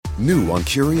New on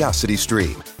Curiosity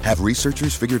Stream. Have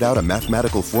researchers figured out a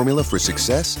mathematical formula for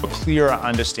success? A clearer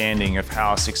understanding of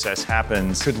how success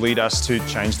happens could lead us to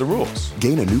change the rules.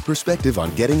 Gain a new perspective on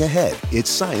getting ahead.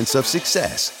 It's Science of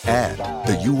Success. And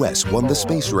the U.S. won the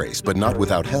space race, but not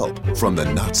without help from the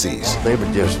Nazis. They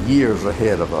were just years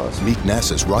ahead of us. Meet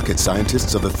NASA's rocket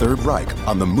scientists of the Third Reich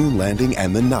on the moon landing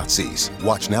and the Nazis.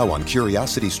 Watch now on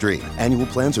Curiosity Stream. Annual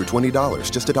plans are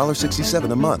 $20, just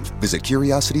 $1.67 a month. Visit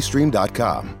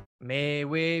curiositystream.com. Mais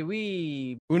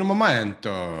oui. Un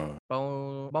momento.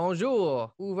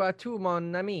 Bonjour. Où vas-tu,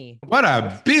 mon ami? What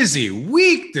a busy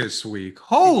week this week.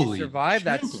 Holy. Did you survive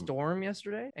that storm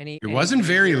yesterday? It wasn't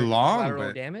very long,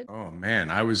 but damage? Oh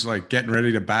man, I was like getting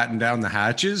ready to batten down the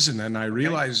hatches, and then I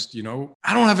realized,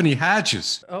 I don't have any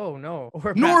hatches. Oh no.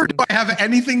 Nor do I have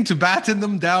anything to batten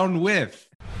them down with.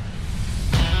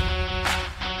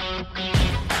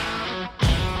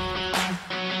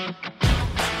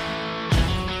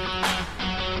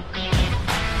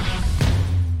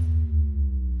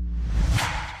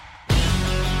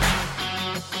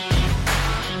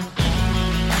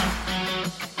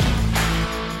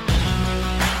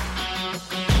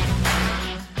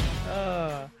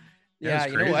 Yeah,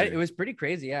 you know what? It was pretty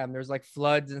crazy. Yeah, and there's like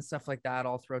floods and stuff like that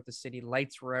all throughout the city.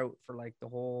 Lights were out for like the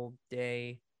whole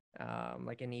day,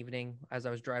 like an evening as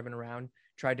I was driving around.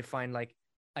 Tried to find like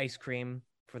ice cream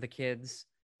for the kids.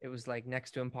 It was like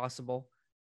next to impossible.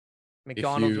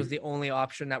 McDonald's was the only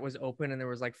option that was open, and there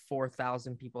was like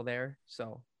 4,000 people there.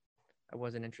 So I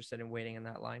wasn't interested in waiting in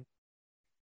that line.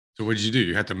 So what did you do?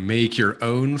 You had to make your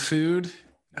own food?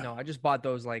 No, I just bought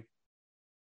those like,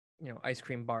 ice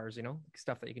cream bars,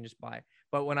 stuff that you can just buy.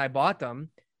 But when I bought them,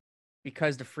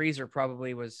 because the freezer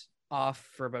probably was off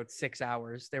for about 6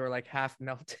 hours, they were like half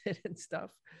melted and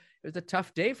stuff. It was a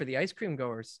tough day for the ice cream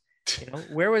goers.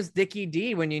 Where was Dickie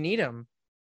D when you need him?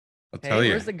 I'll tell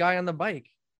you. Where's the guy on the bike?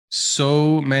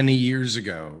 So many years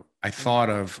ago, I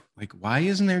thought of like, why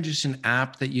isn't there just an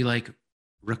app that you like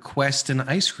request an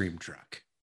ice cream truck?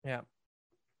 Yeah.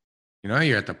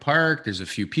 You're at the park, there's a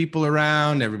few people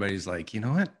around, everybody's like, you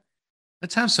know what?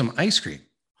 Let's have some ice cream.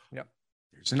 Yep.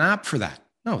 There's an app for that.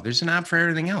 No, there's an app for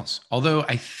everything else. Although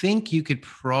I think you could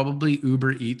probably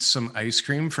Uber Eats some ice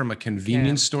cream from a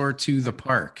convenience store to the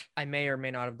park. I may or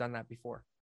may not have done that before.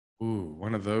 Ooh,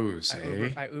 one of those,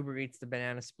 I Uber Eats the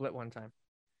banana split one time.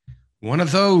 One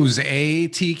of those,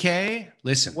 TK?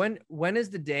 Listen. When is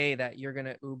the day that you're going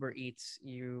to Uber Eats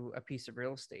you a piece of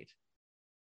real estate?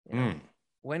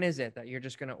 When is it that you're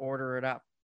just going to order it up?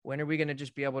 When are we going to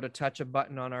just be able to touch a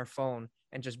button on our phone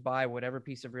and just buy whatever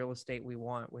piece of real estate we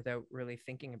want without really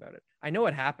thinking about it? I know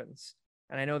it happens.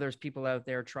 And I know there's people out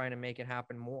there trying to make it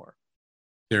happen more.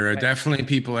 There are definitely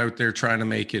people out there trying to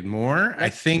make it more. I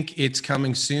think it's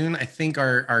coming soon. I think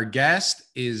our guest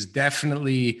is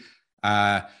definitely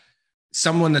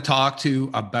someone to talk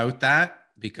to about that,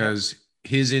 because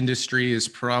his industry is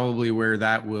probably where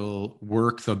that will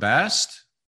work the best.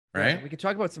 Right. Yeah, we could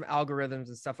talk about some algorithms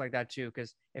and stuff like that too,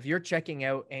 because if you're checking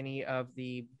out any of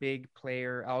the big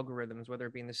player algorithms, whether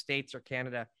it be in the States or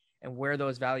Canada, and where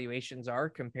those valuations are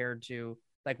compared to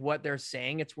like what they're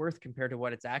saying it's worth compared to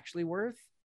what it's actually worth,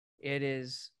 it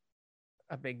is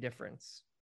a big difference.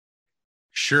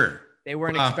 Sure. They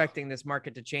weren't expecting this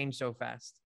market to change so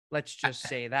fast. Let's just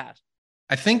say that.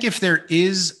 I think if there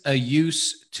is a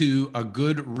use to a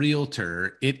good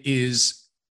realtor, it is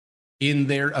in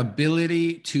their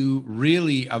ability to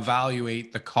really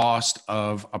evaluate the cost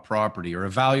of a property or a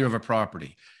value of a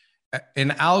property. An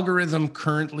algorithm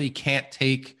currently can't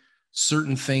take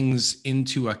certain things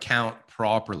into account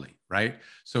properly, right?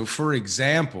 So for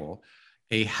example,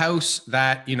 a house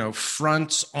that,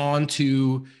 fronts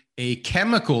onto a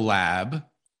chemical lab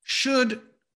should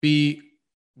be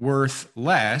worth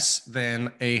less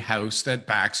than a house that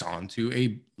backs onto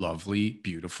a lovely,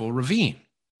 beautiful ravine.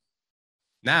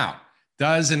 Now,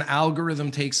 does an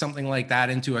algorithm take something like that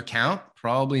into account?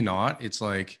 Probably not. It's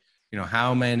like,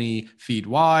 how many feet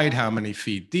wide, how many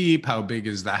feet deep, how big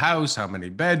is the house, how many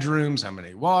bedrooms, how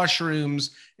many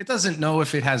washrooms. It doesn't know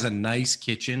if it has a nice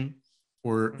kitchen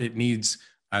or it needs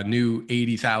a new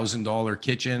 $80,000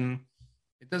 kitchen.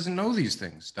 It doesn't know these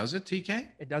things, does it, TK?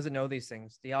 It doesn't know these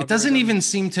things. It doesn't even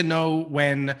seem to know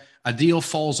when a deal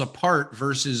falls apart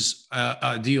versus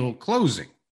a deal closing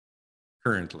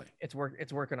currently. It's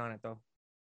working on it, though.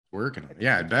 Working on it.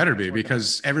 Yeah, it better be,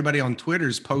 because everybody on Twitter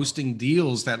is posting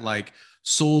deals that like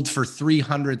sold for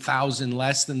 300,000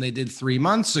 less than they did 3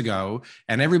 months ago.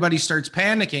 And everybody starts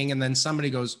panicking. And then somebody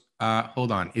goes,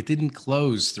 hold on. It didn't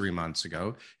close 3 months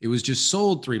ago. It was just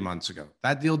sold 3 months ago.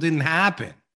 That deal didn't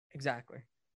happen. Exactly.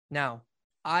 Now,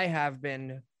 I have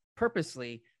been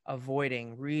purposely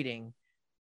avoiding reading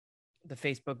the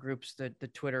Facebook groups, the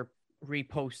Twitter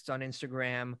reposts on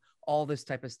Instagram, all this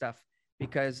type of stuff,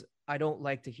 because I don't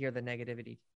like to hear the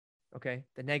negativity. Okay.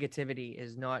 The negativity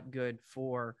is not good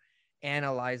for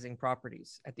analyzing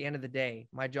properties. At the end of the day,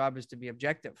 my job is to be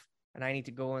objective, and I need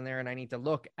to go in there and I need to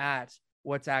look at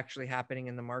what's actually happening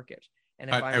in the market. And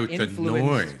if I'm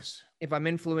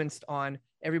influenced on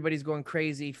everybody's going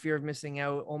crazy, fear of missing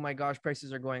out, oh my gosh,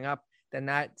 prices are going up, then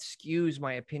that skews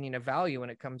my opinion of value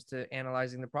when it comes to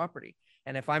analyzing the property.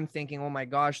 And if I'm thinking, oh my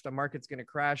gosh, the market's going to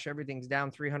crash, everything's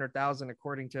down 300,000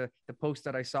 according to the post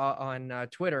that I saw on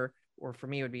Twitter, or for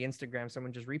me it would be Instagram,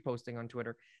 someone just reposting on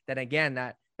Twitter, then again,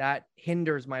 that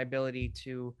hinders my ability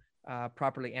to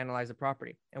properly analyze a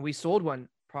property. And we sold one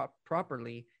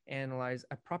properly analyze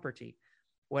a property.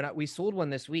 When we sold one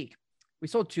this week, we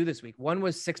sold two this week. One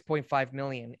was 6.5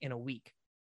 million in a week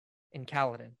in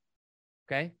Caledon.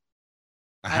 Okay.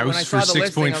 A house for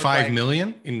 6.5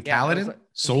 million in Caledon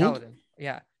sold? In Caledon.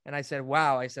 Yeah. And I said,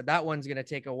 wow, I said, that one's going to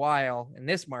take a while in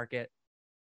this market.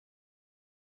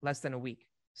 Less than a week,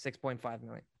 6.5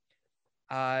 million.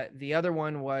 The other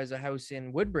one was a house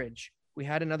in Woodbridge. We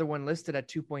had another one listed at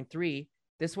 2.3.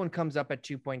 This one comes up at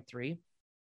 2.3.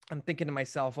 I'm thinking to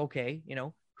myself, okay,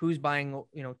 who's buying,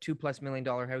 $2+ million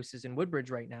houses in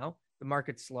Woodbridge right now? The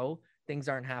market's slow. Things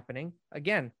aren't happening.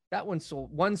 Again, that one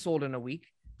sold in a week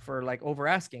for like over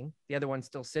asking. The other one's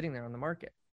still sitting there on the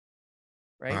market.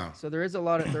 Right. Wow. So there is a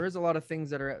lot of things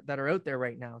that are out there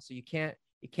right now. So you can't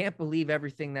believe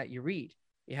everything that you read.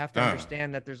 You have to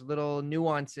understand that there's little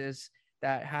nuances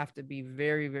that have to be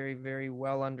very, very, very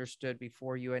well understood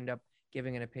before you end up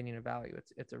giving an opinion of value.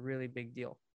 It's a really big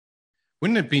deal.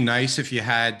 Wouldn't it be nice if you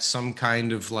had some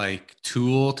kind of like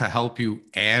tool to help you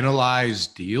analyze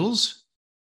deals?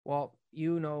 Well,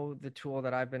 the tool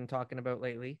that I've been talking about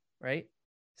lately, right?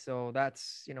 So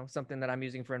that's, something that I'm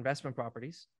using for investment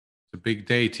properties. It's a big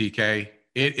day, TK.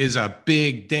 It is a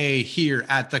big day here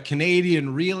at the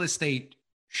Canadian Real Estate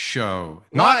Show.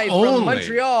 Live from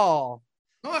Montreal.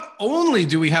 Not only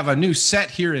do we have a new set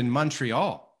here in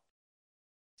Montreal,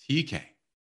 TK,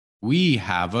 we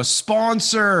have a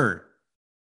sponsor.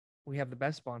 We have the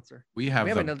best sponsor. We have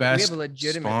a legitimate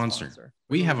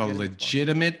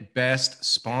best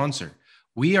sponsor.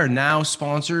 We are now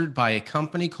sponsored by a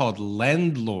company called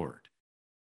Lendlord.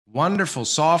 Wonderful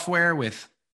software with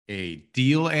a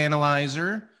deal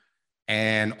analyzer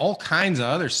and all kinds of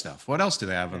other stuff. What else do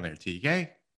they have on there, TK?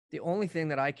 The only thing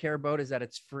that I care about is that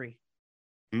it's free.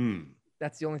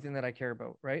 That's the only thing that I care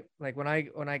about, right? Like when I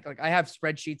have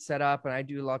spreadsheets set up and I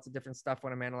do lots of different stuff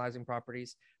when I'm analyzing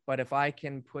properties, but if I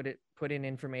can put in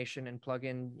information and plug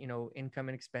in, income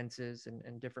and expenses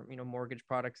and different, mortgage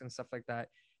products and stuff like that,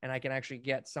 and I can actually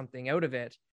get something out of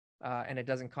it, and it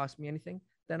doesn't cost me anything,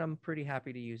 then I'm pretty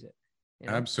happy to use it.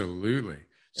 Absolutely.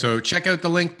 So check out the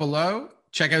link below.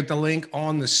 Check out the link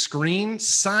on the screen.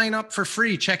 Sign up for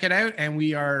free. Check it out. And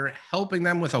we are helping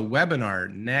them with a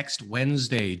webinar next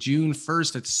Wednesday, June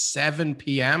 1st at 7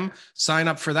 p.m. Sign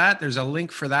up for that. There's a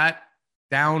link for that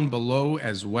down below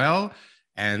as well.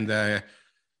 And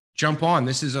jump on.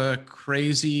 This is a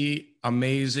crazy,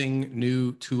 amazing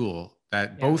new tool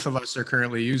that both of us are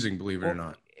currently using, believe it or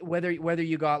not. Whether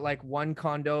you got like one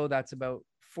condo that's about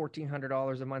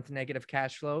 $1,400 a month negative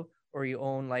cash flow, or you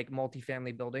own like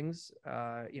multifamily buildings,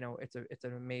 it's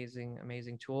an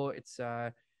amazing tool. It's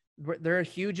they're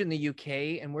huge in the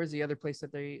UK, and where's the other place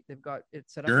that they've got it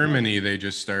set up? Germany. They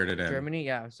just started in Germany.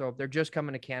 Yeah. So they're just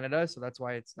coming to Canada. So that's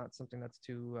why it's not something that's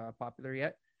too popular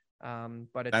yet.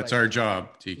 But that's like our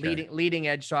job, TK. Leading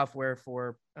edge software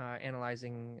for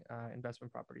analyzing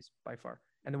investment properties by far.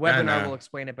 And the webinar will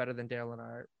explain it better than Dale and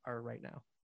I are right now.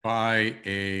 By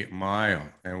a mile.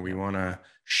 And we want to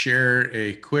share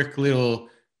a quick little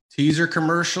teaser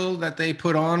commercial that they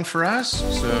put on for us.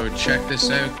 So check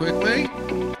this out quickly.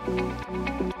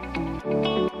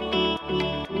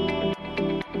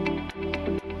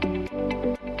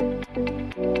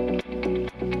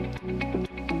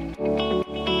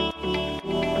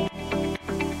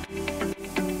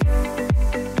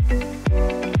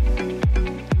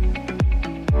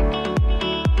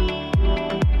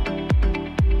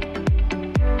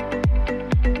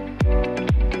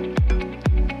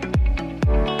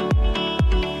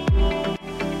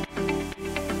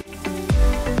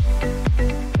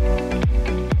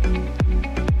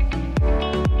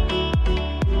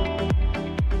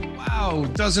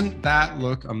 Doesn't that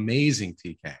look amazing,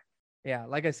 TK? Yeah,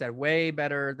 like I said, way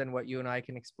better than what you and I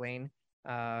can explain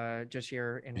just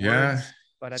here in words.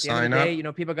 But at the end of the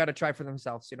day, people got to try for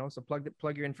themselves, so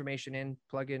plug your information in,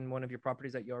 plug in one of your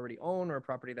properties that you already own or a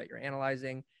property that you're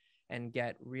analyzing, and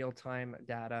get real-time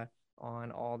data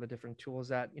on all the different tools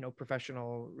that,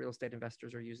 professional real estate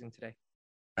investors are using today.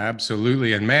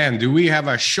 Absolutely. And man, do we have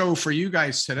a show for you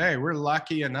guys today. We're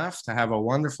lucky enough to have a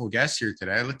wonderful guest here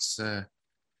today. Let's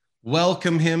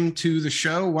welcome him to the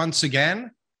show once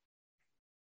again.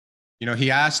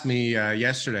 He asked me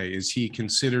yesterday, is he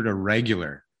considered a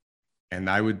regular? And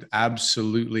I would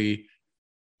absolutely,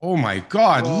 oh my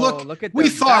God, look at we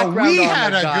thought we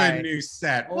had a good new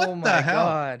set. What the hell?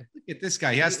 God. Look at this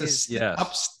guy. He has to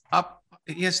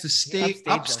he has to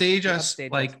upstage us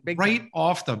like right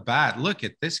off the bat. Look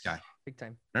at this guy. Big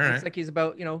time. All right. Looks like he's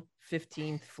about,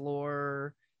 15th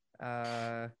floor.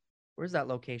 Where's that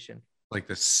location? Like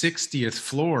the 60th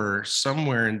floor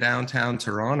somewhere in downtown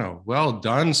Toronto. Well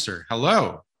done, sir.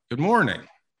 Hello. Good morning.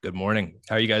 Good morning.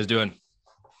 How are you guys doing?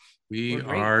 We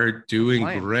are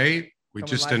doing great. We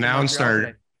just announced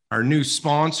our new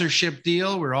sponsorship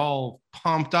deal. We're all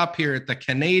pumped up here at the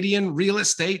Canadian Real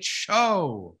Estate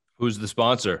Show. Who's the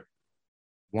sponsor?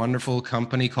 Wonderful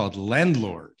company called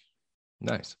Lendlord.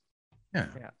 Nice. Yeah.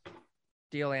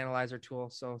 Deal analyzer tool.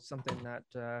 So something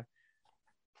that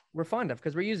we're fond of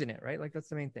because we're using it, right? Like that's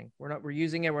the main thing. We're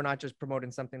using it. We're not just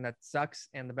promoting something that sucks.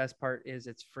 And the best part is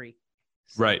it's free.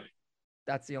 So right.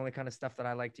 That's the only kind of stuff that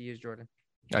I like to use, Jordan.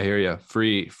 I hear you.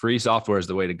 Free software is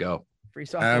the way to go. Free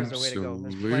software is the way to go.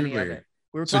 There's plenty of it.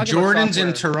 So Jordan's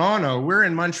in Toronto. We're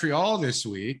in Montreal this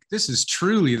week. This is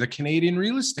truly the Canadian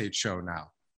Real Estate Show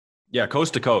now. Yeah,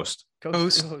 coast to cost.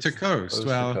 Coast to coast.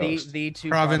 Well, the two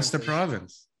province to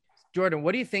province. Jordan,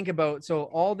 what do you think about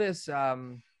all this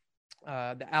the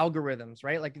algorithms,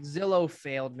 right? Like Zillow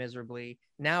failed miserably.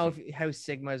 Now House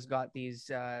Sigma's got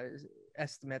these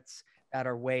estimates that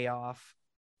are way off.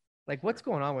 Like what's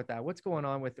going on with that? What's going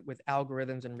on with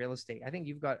algorithms and real estate? I think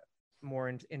you've got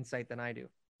more insight than I do.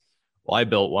 Well, I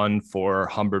built one for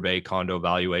Humber Bay condo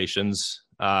valuations,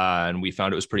 and we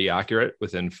found it was pretty accurate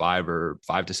within 5 to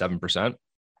 7%.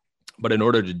 But in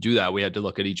order to do that, we had to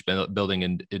look at each building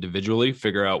individually,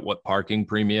 figure out what parking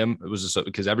premium it was,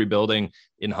 because every building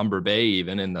in Humber Bay,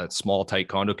 even in that small, tight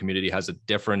condo community, has a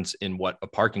difference in what a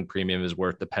parking premium is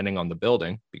worth depending on the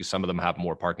building, because some of them have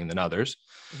more parking than others,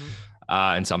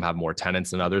 and some have more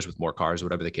tenants than others with more cars,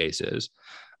 whatever the case is.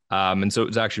 And so it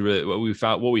was actually really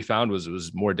what we found was it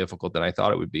was more difficult than I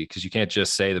thought it would be, because you can't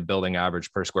just say the building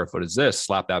average per square foot is this,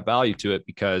 slap that value to it,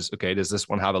 because, okay, does this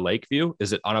one have a lake view?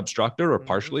 Is it unobstructed or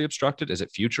partially obstructed? Is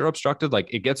it future obstructed?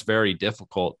 Like it gets very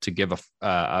difficult to give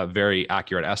a very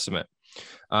accurate estimate.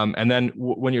 And then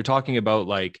when you're talking about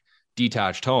like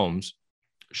detached homes,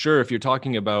 sure, if you're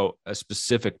talking about a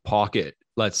specific pocket,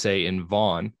 let's say in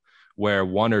Vaughan, where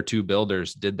 1 or 2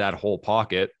 builders did that whole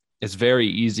pocket, it's very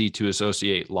easy to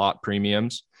associate lot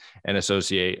premiums and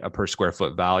associate a per square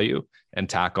foot value and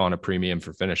tack on a premium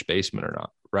for finished basement or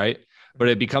not, right? But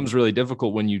it becomes really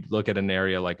difficult when you look at an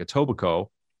area like Etobicoke,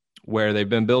 where they've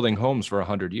been building homes for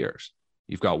 100 years.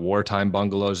 You've got wartime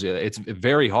bungalows. It's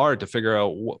very hard to figure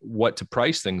out what to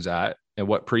price things at and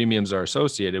what premiums are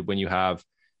associated when you have,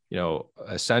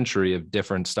 a century of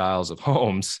different styles of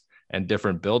homes and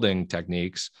different building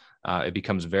techniques. It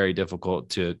becomes very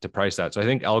difficult to price that. So I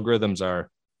think algorithms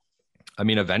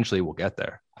eventually we'll get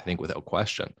there. I think without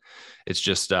question. It's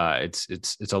just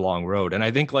it's a long road. And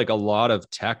I think like a lot of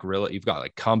tech, you've got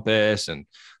like Compass and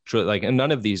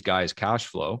none of these guys cash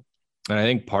flow. And I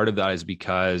think part of that is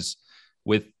because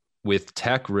with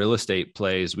tech real estate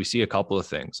plays, we see a couple of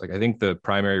things. Like I think the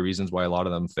primary reasons why a lot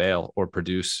of them fail or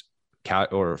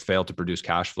fail to produce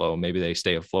cash flow, maybe they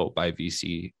stay afloat by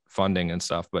VC funding and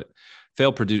stuff, but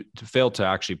fail to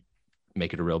actually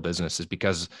make it a real business is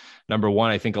because, number one,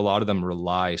 I think a lot of them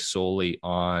rely solely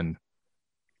on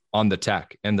the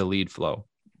tech and the lead flow.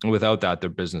 And without that, their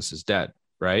business is dead,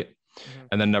 right? Mm-hmm.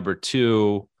 And then number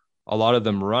two, a lot of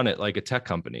them run it like a tech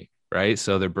company, right?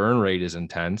 So their burn rate is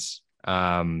intense,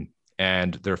 and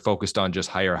they're focused on just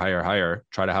hire,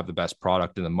 try to have the best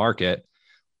product in the market,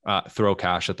 throw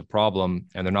cash at the problem,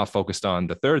 and they're not focused on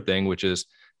the third thing, which is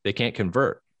they can't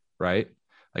convert, right?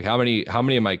 Like how many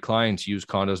of my clients use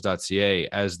condos.ca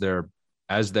as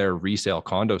their resale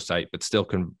condo site, but still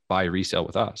can buy resale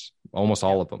with us? Almost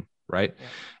all of them. Right. Yeah.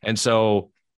 And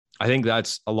so I think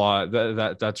that's a lot.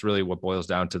 That's really what boils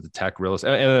down to the tech real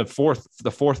estate. And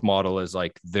the fourth model is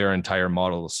like their entire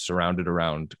model is surrounded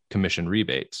around commission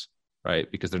rebates, right?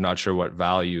 Because they're not sure what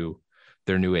value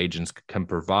their new agents can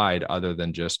provide other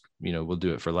than just, we'll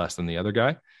do it for less than the other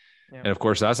guy. Yeah. And of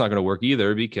course, that's not going to work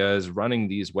either, because running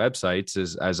these websites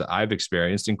is, as I've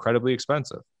experienced, incredibly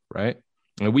expensive, right?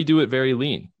 And we do it very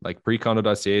lean. Like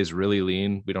precondo.ca is really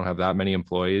lean. We don't have that many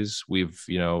employees. We've,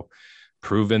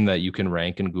 proven that you can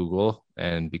rank in Google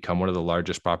and become one of the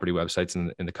largest property websites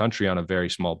in the country on a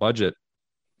very small budget.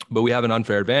 But we have an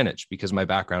unfair advantage because my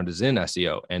background is in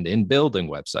SEO and in building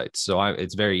websites. So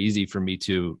it's very easy for me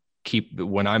to keep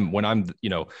when I'm,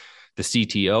 the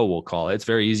CTO will call it. It's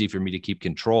very easy for me to keep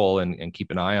control and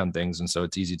keep an eye on things. And so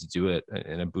it's easy to do it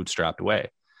in a bootstrapped way.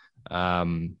 I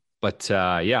mean,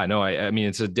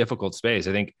 it's a difficult space.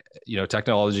 I think,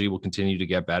 technology will continue to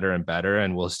get better and better,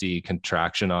 and we'll see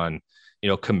contraction on,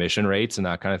 commission rates and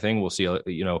that kind of thing. We'll see,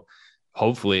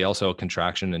 hopefully also a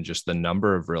contraction in just the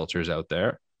number of realtors out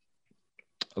there.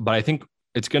 But I think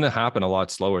it's going to happen a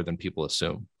lot slower than people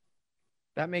assume.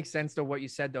 That makes sense to what you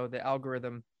said, though. The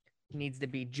algorithm needs to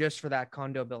be just for that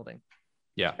condo building.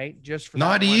 Yeah. Right. Just for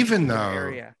not even though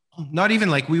area. Not even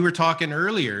like we were talking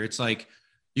earlier. It's like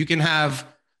you can have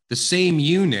the same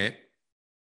unit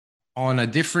on a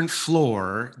different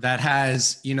floor that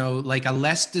has, like a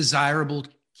less desirable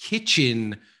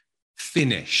kitchen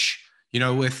finish,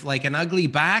 with like an ugly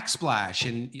backsplash.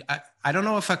 And I don't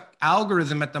know if an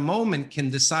algorithm at the moment can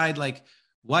decide like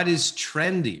what is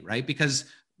trendy, right? Because,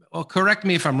 well, correct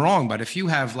me if I'm wrong, but if you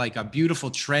have like a beautiful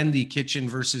trendy kitchen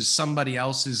versus somebody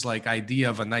else's like idea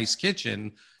of a nice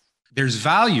kitchen, there's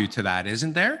value to that,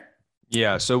 isn't there?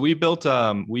 Yeah. So we built,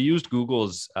 we used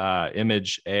Google's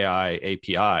image AI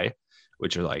API,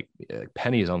 which are like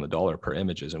pennies on the dollar per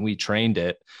images. And we trained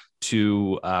it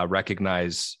to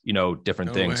recognize,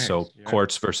 different things. Way. So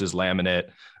quartz versus laminate,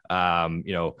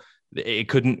 it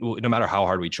couldn't, no matter how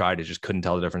hard we tried, it just couldn't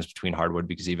tell the difference between hardwood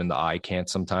because even the eye can't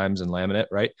sometimes in laminate.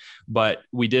 Right. But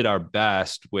we did our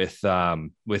best with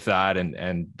that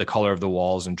and the color of the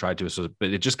walls and tried to, but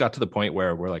it just got to the point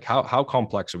where we're like, how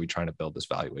complex are we trying to build this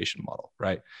valuation model?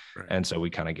 Right. And so we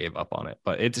kind of gave up on it,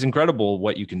 but it's incredible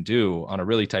what you can do on a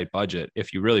really tight budget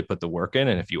if you really put the work in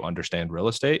and if you understand real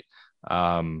estate.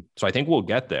 So I think we'll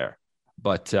get there,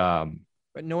 but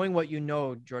knowing what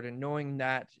Jordan, knowing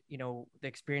that, the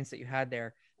experience that you had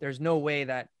there, there's no way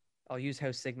that I'll use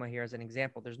House Sigma here as an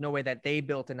example. There's no way that they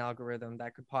built an algorithm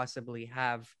that could possibly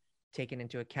have taken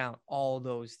into account all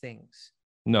those things.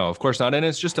 No, of course not. And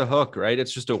it's just a hook, right?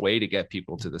 It's just a way to get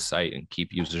people to the site and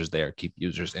keep users there, keep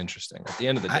users interesting. At the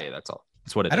end of the day, that's all.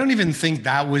 That's what it is. I don't even think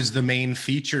that was the main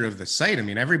feature of the site. I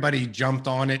mean, everybody jumped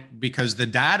on it because the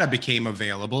data became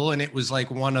available, and it was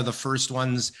like one of the first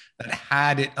ones that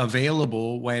had it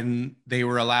available when they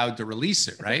were allowed to release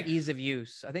it, right? Ease of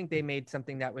use. I think they made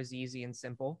something that was easy and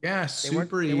simple. Yeah,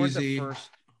 super easy. They weren't the first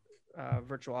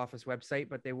virtual office website,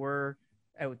 but they were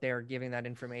out there giving that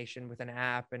information with an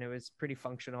app, and it was pretty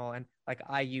functional. And like,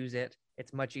 I use it.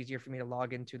 It's much easier for me to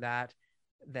log into that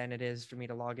than it is for me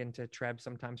to log into Treb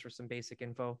sometimes for some basic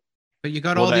info. But you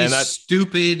got all these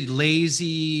stupid,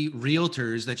 lazy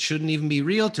realtors that shouldn't even be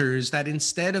realtors that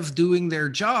instead of doing their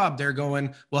job, they're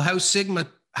going, well, House Sigma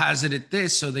has it at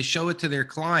this. So they show it to their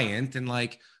client. And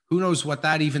like, who knows what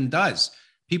that even does?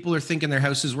 People are thinking their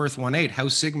house is worth 1.8.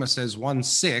 House Sigma says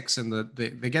 1.6,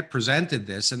 and they get presented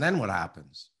this. And then what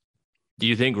happens? Do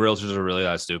you think realtors are really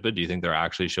that stupid? Do you think they're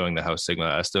actually showing the House Sigma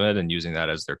estimate and using that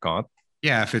as their comp?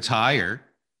 Yeah, if it's higher.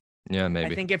 Yeah,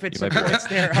 maybe. I think if it supports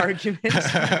their arguments,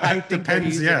 I think they're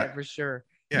using it for sure.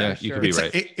 Yeah, you could be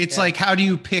right. It's like, how do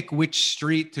you pick which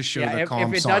street to show the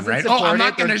comps on, right? Oh, I'm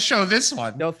not going to show this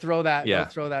one. They'll throw that. They'll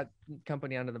throw that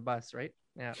company under the bus, right?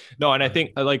 Yeah. No, and I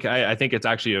think I think it's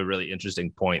actually a really interesting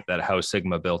point that House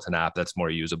Sigma built an app that's more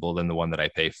usable than the one that I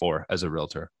pay for as a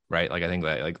realtor, right? Like, I think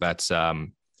that that's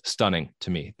stunning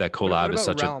to me that Colab is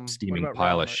such a steaming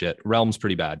pile of shit. Realm's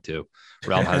pretty bad too.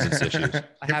 Realm has its issues.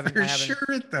 I haven't sure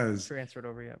it does. Transferred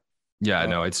over yet. Yeah,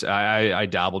 no, it's I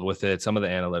dabbled with it. Some of the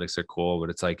analytics are cool, but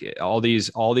it's like all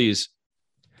these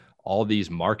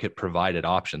market provided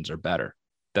options are better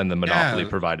than the monopoly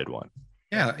provided one.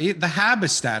 Yeah, the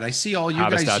Habistat. I see all you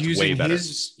guys using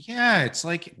his. Yeah, it's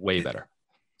like way better.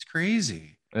 It's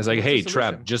crazy. And it's like, hey,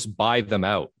 Trev, just buy them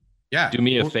out. Yeah, do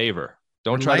me a favor.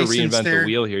 Don't try to reinvent the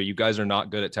wheel here. You guys are not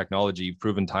good at technology. You've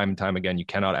proven time and time again you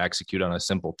cannot execute on a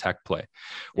simple tech play.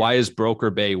 Why is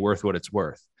Broker Bay worth what it's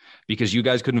worth? Because you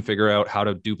guys couldn't figure out how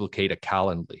to duplicate a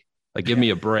Calendly. Like, give me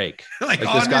a break. like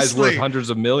this guy's worth hundreds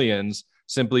of millions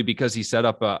simply because he set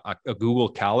up a Google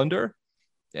Calendar.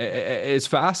 It's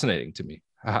fascinating to me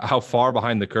how far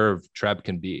behind the curve Treb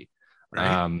can be.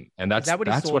 Right. And that's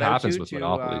what happens with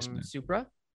monopolies. Supra?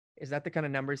 Is that the kind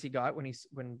of numbers he got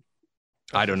when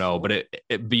I don't know, but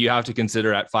but you have to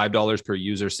consider at $5 per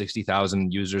user,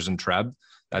 60,000 users in Treb.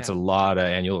 That's a lot of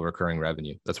annual recurring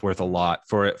revenue. That's worth a lot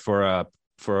for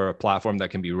a platform that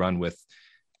can be run with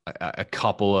a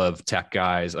couple of tech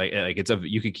guys.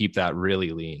 You could keep that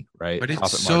really lean, right? But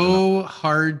it's so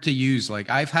hard to use. Like,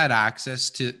 I've had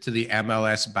access to the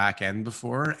MLS back end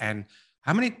before, and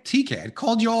how many TK? I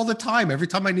called you all the time. Every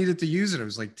time I needed to use it, I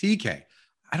was like, TK,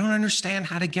 I don't understand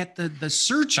how to get the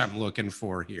search I'm looking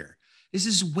for here. This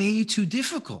is way too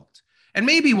difficult. And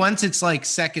maybe once it's like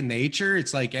second nature,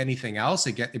 it's like anything else,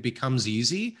 it becomes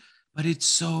easy, but it's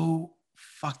so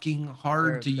fucking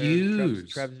hard to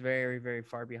use. Treb's very, very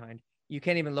far behind. You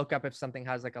can't even look up if something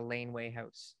has like a laneway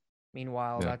house.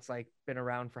 Meanwhile, that's like been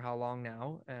around for how long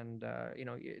now? And, you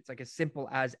know, it's like as simple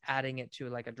as adding it to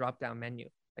like a drop-down menu.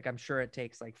 Like I'm sure it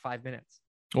takes like 5 minutes.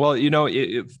 Well, you know,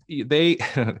 they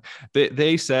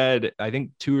said, I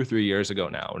think 2 or 3 years ago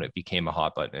now, when it became a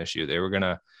hot button issue, they were going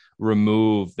to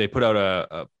they put out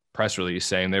a press release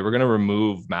saying they were going to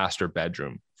remove master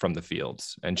bedroom from the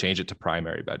fields and change it to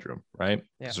primary bedroom. Right.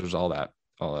 Because there's all that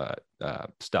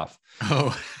stuff.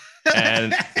 Oh,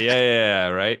 and yeah.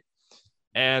 Right.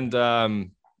 And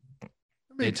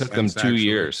it took them 2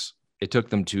 years. It took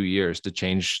them 2 years to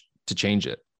change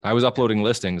it. I was uploading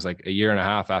listings like a year and a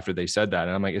half after they said that.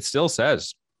 And I'm like, it still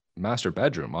says master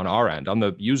bedroom on our end. On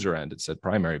the user end, it said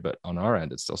primary, but on our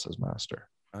end, it still says master.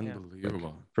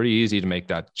 Unbelievable. Pretty easy to make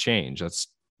that change. That's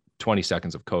 20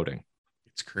 seconds of coding.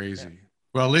 It's crazy. Yeah.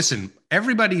 Well, listen,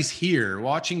 everybody's here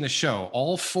watching the show,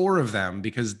 all 4 of them,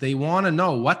 because they want to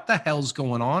know what the hell's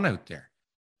going on out there.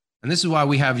 And this is why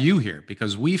we have you here,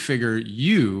 because we figure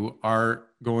you are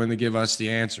going to give us the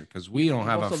answer, because we don't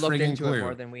have a frigging clue.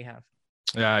 More than we have.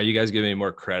 Yeah, you guys give me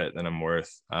more credit than I'm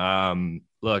worth.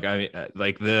 Look, I mean,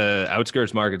 like the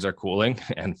outskirts markets are cooling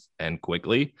and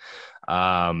quickly.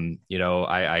 You know,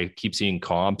 I keep seeing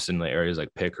comps in the areas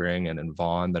like Pickering and in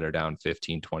Vaughan that are down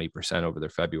 15-20% over their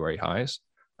February highs.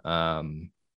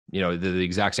 You know, the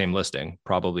exact same listing,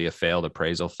 probably a failed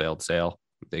appraisal, failed sale.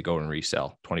 They go and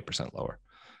resell 20% lower.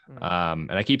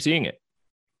 And I keep seeing it.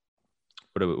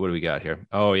 What do we got here?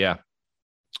 Oh yeah.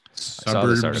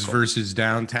 Suburbs versus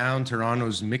downtown.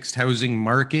 Toronto's mixed housing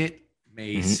market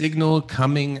may signal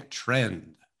coming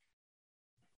trend.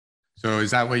 So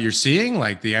is that what you're seeing?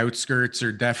 Like the outskirts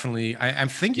are definitely, I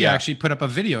think you actually put up a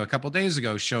video a couple of days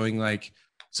ago showing like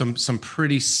some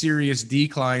pretty serious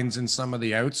declines in some of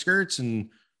the outskirts. And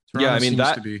Toronto I mean,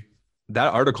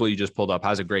 that article you just pulled up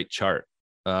has a great chart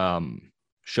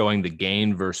showing the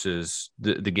gain versus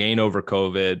the gain over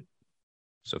COVID.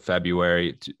 So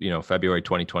February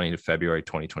 2020 to February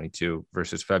 2022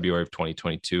 versus February of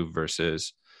 2022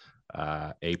 versus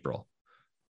April.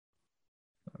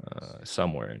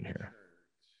 Somewhere in here.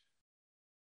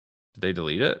 Did they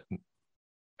delete it?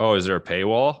 Oh, is there a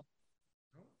paywall?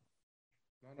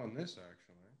 Not on this,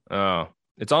 actually. Oh,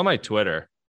 it's on my Twitter.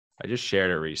 I just shared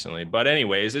it recently. But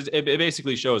anyways, it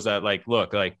basically shows that, like,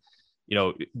 look, like, you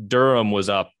know, Durham was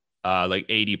up like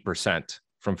 80%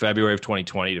 from February of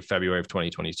 2020 to February of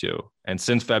 2022. And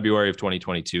since February of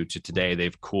 2022 to today,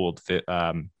 they've cooled, 15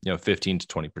 to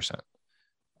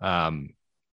 20%.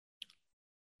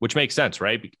 Which makes sense,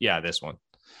 right? Yeah, this one.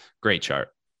 Great chart.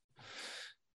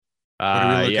 What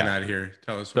are we looking at here?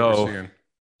 Tell us what we're seeing.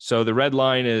 So the red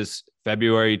line is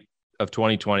February of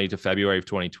 2020 to February of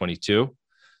 2022,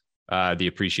 the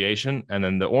appreciation. And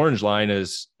then the orange line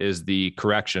is the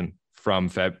correction from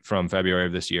February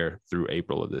of this year through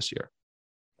April of this year.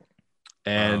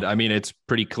 And I mean, it's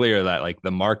pretty clear that like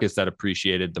the markets that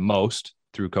appreciated the most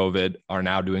through COVID are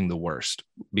now doing the worst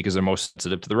because they're most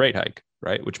sensitive to the rate hike,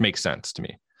 right? Which makes sense to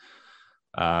me.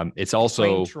 It's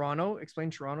also explain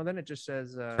Toronto. Then it just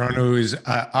says Toronto is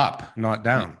up, not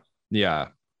down. Yeah.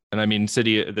 And I mean,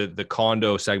 the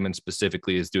condo segment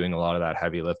specifically is doing a lot of that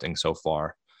heavy lifting so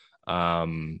far. But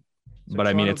Toronto,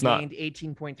 I mean, it's not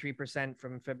 18.3%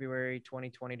 from February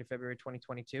 2020 to February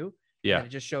 2022. Yeah. And it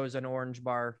just shows an orange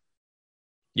bar.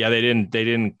 Yeah. They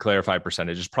didn't clarify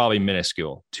percentage. It's probably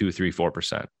minuscule,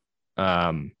 2-3-4%.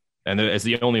 And it's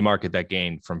the only market that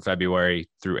gained from February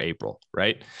through April.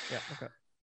 Right. Yeah. Okay.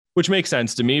 Which makes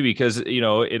sense to me because, you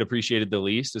know, it appreciated the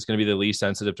least. It's going to be the least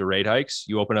sensitive to rate hikes.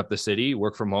 You open up the city,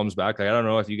 work from home's back. Like, I don't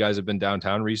know if you guys have been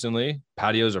downtown recently.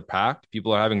 Patios are packed.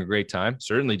 People are having a great time.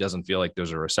 Certainly doesn't feel like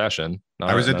there's a recession.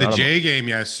 I was at the J game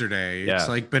yesterday. Yeah. It's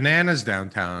like bananas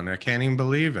downtown. I can't even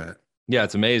believe it. Yeah,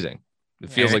 it's amazing. It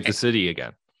feels like the city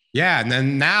again. Yeah. And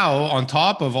then now on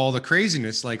top of all the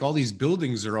craziness, like all these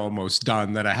buildings are almost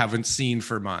done that I haven't seen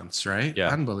for months, right? Yeah.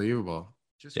 Unbelievable.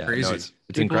 Just crazy. No,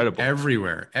 it's incredible.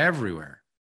 Everywhere.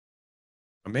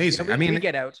 Amazing. Yeah, we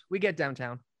get out. We get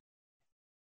downtown.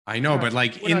 I know, but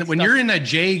like when you're in a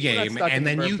J game and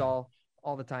then you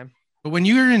all the time. But when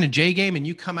you're in a J game and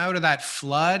you come out of that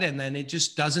flood and then it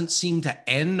just doesn't seem to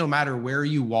end no matter where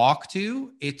you walk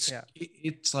to, it's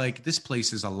like this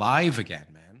place is alive again,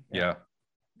 man. Yeah.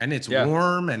 And it's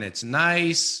warm and it's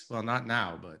nice. Well, not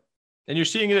now, but. And you're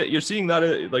seeing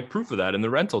that like proof of that in the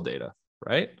rental data,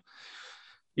 right?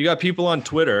 You got people on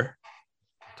Twitter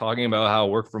talking about how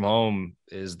work from home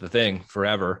is the thing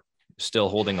forever, still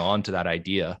holding on to that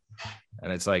idea.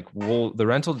 And it's like, well, the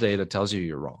rental data tells you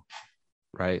you're wrong,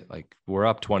 right? Like we're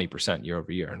up 20% year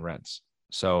over year in rents.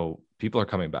 So people are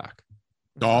coming back.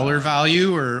 Dollar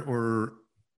value or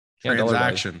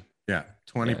transaction? Yeah,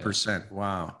 20%. Yeah.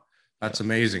 Wow. That's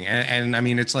amazing. And I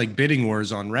mean, it's like bidding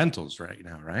wars on rentals right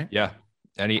now, right? Yeah.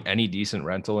 Any decent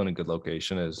rental in a good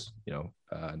location is,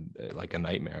 like a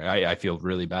nightmare. I feel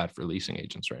really bad for leasing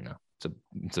agents right now.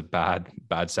 It's a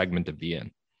bad segment to be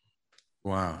in.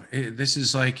 Wow.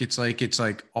 It's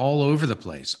like all over the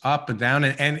place, up and down.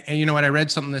 And you know what? I read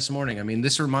something this morning. I mean,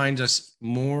 this reminds us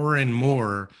more and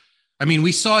more. I mean,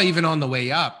 we saw even on the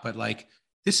way up, but like,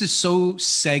 this is so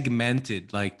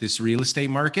segmented, like this real estate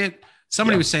market.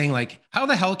 Somebody was saying like, how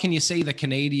the hell can you say the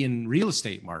Canadian real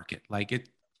estate market? Like it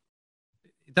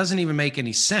doesn't even make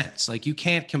any sense. Like you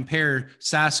can't compare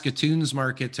Saskatoon's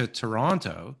market to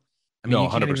Toronto. I mean, no,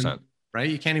 100%. Right?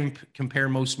 You can't even compare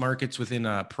most markets within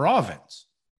a province.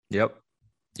 Yep.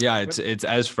 Yeah, it's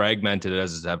as fragmented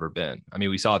as it's ever been. I mean,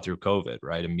 we saw it through COVID,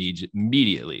 right?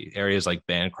 Immediately, areas like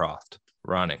Bancroft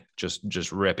running,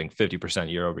 just ripping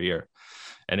 50% year over year.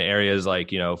 And areas like,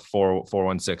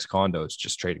 416 condos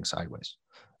just trading sideways.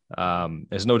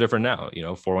 It's no different now.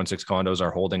 416 condos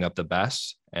are holding up the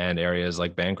best, and areas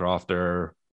like Bancroft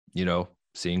are,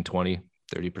 seeing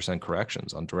 20-30%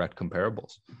 corrections on direct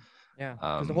comparables. Yeah,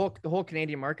 because the whole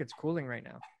Canadian market's cooling right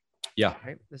now. Yeah,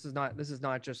 right. This is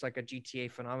not just like a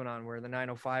GTA phenomenon where the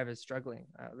 905 is struggling.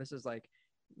 This is like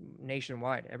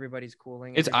nationwide. Everybody's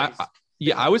cooling.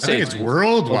 I would say it's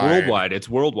worldwide. It's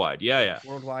worldwide. Yeah.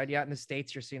 Worldwide. Yeah. In the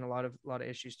States, you're seeing a lot of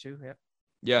issues too. Yeah.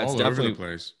 Yeah. It's all definitely over the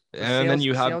place. And then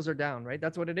you have sales are down, right?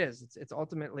 That's what it is. It's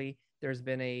ultimately there's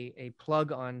been a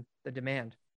plug on the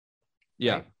demand.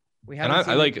 Yeah. Right? We haven't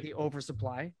seen the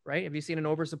oversupply, right? Have you seen an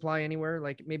oversupply anywhere?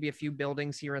 Like maybe a few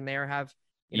buildings here and there have,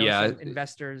 some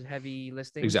investors heavy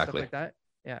listings, exactly stuff like that.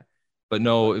 Yeah. But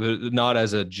no, not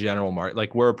as a general market.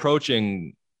 Like we're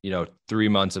approaching, 3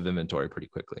 months of inventory pretty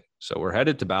quickly. So we're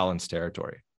headed to balanced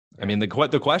territory. Yeah. I mean, the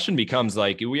question becomes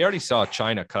like, we already saw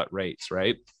China cut rates,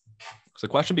 right? So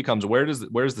the question becomes, where's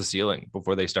the ceiling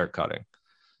before they start cutting?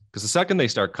 Because the second they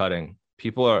start cutting,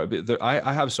 people are,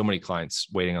 I have so many clients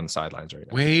waiting on the sidelines right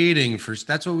now.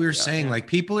 That's what we were saying. Like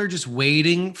people are just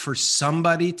waiting for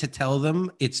somebody to tell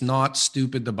them it's not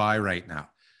stupid to buy right now.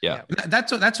 Yeah.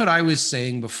 That's what I was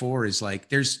saying before is like,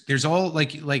 there's all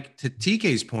like to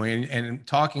TK's point and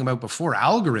talking about before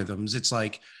algorithms. It's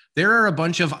like, there are a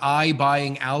bunch of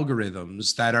buying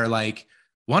algorithms that are like,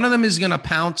 one of them is going to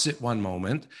pounce at one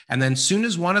moment. And then soon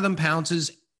as one of them pounces,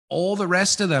 all the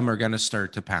rest of them are going to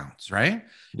start to pounce. Right.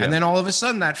 Yeah. And then all of a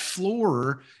sudden that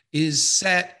floor is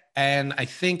set. And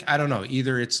I don't know,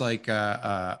 either it's like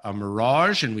a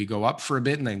mirage and we go up for a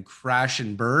bit and then crash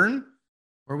and burn,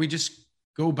 or we just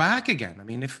go back again. I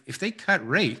mean, if they cut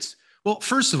rates, well,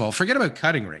 first of all, forget about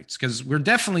cutting rates, because we're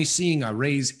definitely seeing a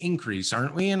raise increase,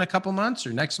 aren't we, in a couple months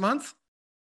or next month?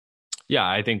 Yeah,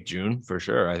 I think June for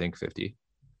sure. I think 50.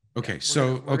 Okay. Yeah,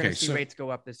 So rates go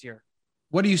up this year.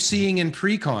 What are you seeing in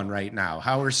pre-con right now?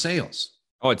 How are sales?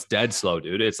 Oh, it's dead slow,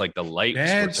 dude. It's like the lights were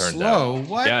turned slow. down.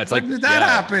 What? Yeah, it's when did that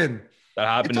happen? That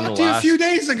happened I talked to you a few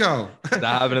days ago. That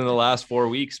happened in the last 4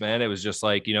 weeks, man. It was just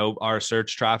like, our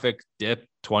search traffic dipped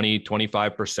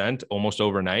 20-25% almost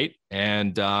overnight.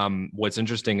 And what's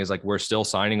interesting is like, we're still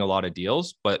signing a lot of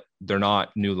deals, but they're not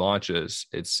new launches.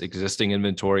 It's existing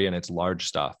inventory and it's large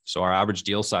stuff. So our average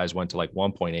deal size went to like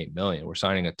 1.8 million. We're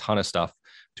signing a ton of stuff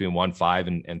between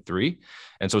 1.5 and 3.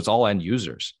 And so it's all end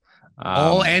users.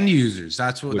 All end users.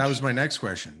 That was my next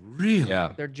question. Really?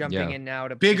 Yeah. They're jumping in now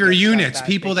to bigger units,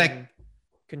 people that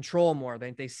control more.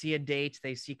 They see a date,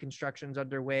 they see construction's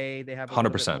underway, they have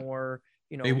 100% more,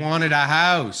 they wanted a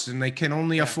house and they can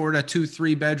only afford a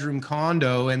 2-3 bedroom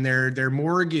condo, and their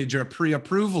mortgage or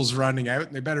pre-approval's running out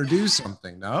and they better do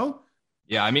something. No?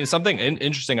 Yeah. I mean, something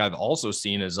interesting I've also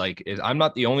seen is I'm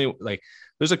not the only,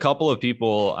 there's a couple of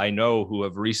people I know who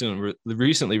have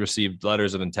recently received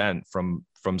letters of intent from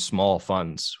small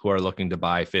funds who are looking to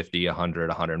buy 50, 100,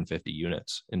 150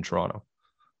 units in Toronto.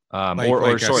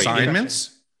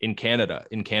 Assignments? In Canada.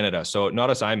 So not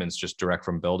assignments, just direct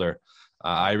from builder.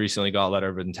 I recently got a letter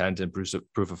of intent and proof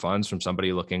of funds from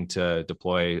somebody looking to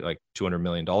deploy like $200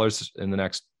 million in the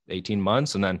next 18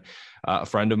 months. And then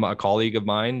a colleague of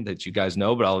mine that you guys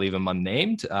know, but I'll leave him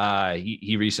unnamed.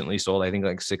 He recently sold, I think,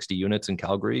 like 60 units in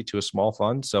Calgary to a small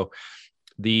fund. So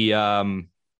there's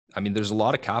a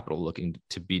lot of capital looking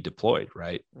to be deployed,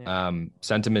 right? Yeah.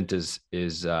 Sentiment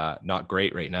is not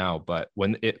great right now, but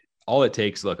all it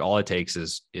takes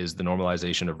is the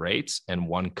normalization of rates and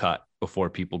one cut before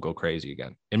people go crazy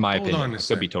again. In my opinion, I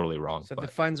could be totally wrong. So the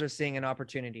funds are seeing an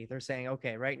opportunity. They're saying,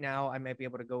 okay, right now I might be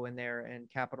able to go in there and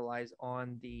capitalize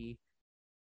on the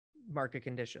market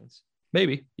conditions.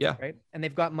 Maybe. Yeah. Right. And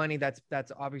they've got money that's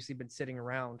obviously been sitting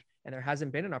around, and there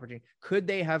hasn't been an opportunity. Could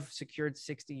they have secured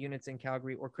 60 units in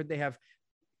Calgary, or could they have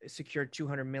secured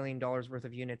 $200 million worth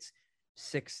of units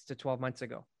 6 to 12 months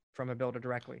ago from a builder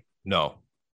directly? No.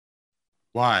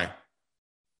 Why?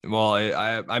 Well,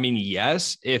 I mean,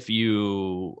 yes, if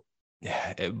you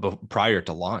prior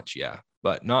to launch, yeah,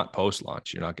 but not post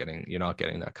launch. You're not getting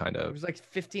that kind of. It was like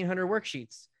 1,500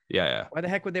 worksheets. Yeah. Why the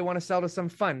heck would they want to sell to some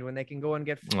fund when they can go and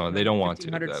get? No, they don't want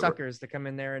 1,500 suckers to come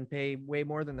in there and pay way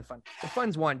more than the fund. The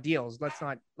funds want deals. Let's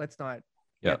not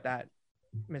get that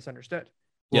misunderstood.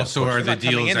 Well, so are the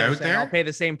deals out there? I'll pay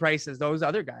the same price as those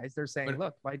other guys. They're saying,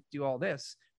 look, if I do all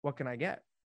this, what can I get?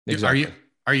 Exactly.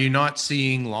 Are you not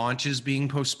seeing launches being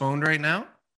postponed right now?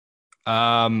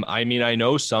 I mean, I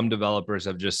know some developers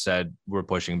have just said we're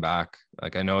pushing back.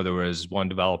 Like, I know there was one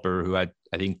developer who had,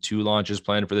 I think, 2 launches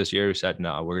planned for this year who said,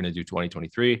 no, we're going to do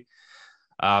 2023.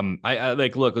 I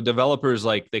like, look, the developers,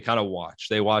 like, they kind of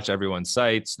watch everyone's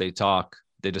sites, they talk,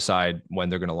 they decide when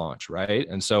they're going to launch. Right.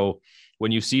 And so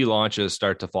when you see launches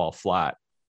start to fall flat,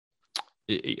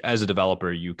 as a developer,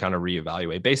 you kind of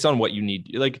reevaluate based on what you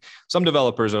need. Like, some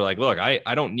developers are like, look, I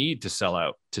don't need to sell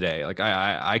out today. Like,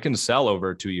 I can sell over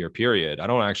a 2-year period. I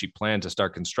don't actually plan to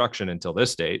start construction until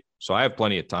this date. So I have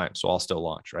plenty of time. So I'll still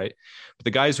launch. Right. But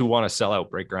the guys who want to sell out,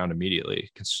 break ground immediately,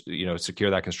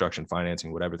 secure that construction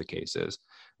financing, whatever the case is,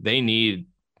 they need,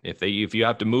 if you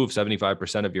have to move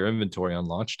 75% of your inventory on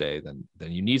launch day,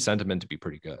 then you need sentiment to be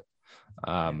pretty good.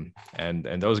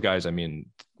 And those guys, I mean,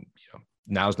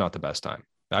 now's not the best time.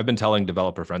 I've been telling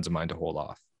developer friends of mine to hold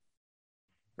off.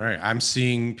 Right. I'm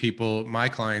seeing people, my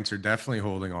clients are definitely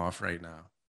holding off right now.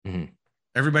 Mm-hmm.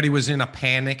 Everybody was in a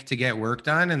panic to get work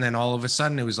done. And then all of a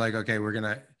sudden it was like, okay,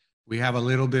 we have a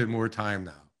little bit more time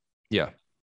now. Yeah.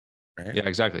 Right. Yeah,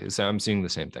 exactly. So I'm seeing the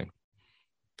same thing.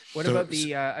 What about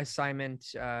the assignment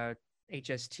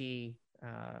HST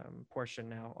portion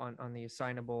now on the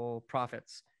assignable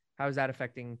profits? How is that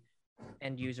affecting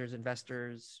end users,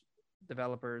 investors,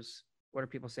 developers? What are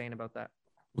people saying about that?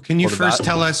 Well, can you first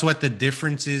tell us what the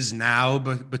difference is now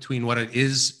between what it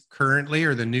is currently,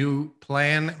 or the new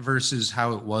plan, versus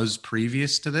how it was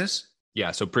previous to this? Yeah.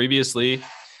 So previously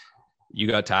you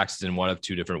got taxed in one of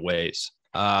 2 different ways.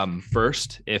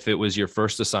 First, if it was your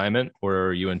first assignment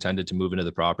or you intended to move into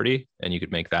the property and you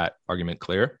could make that argument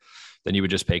clear, then you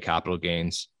would just pay capital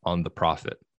gains on the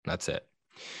profit. That's it.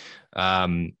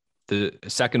 The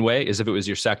second way is if it was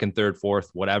your second, third, fourth,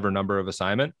 whatever number of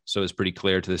assignment. So it's pretty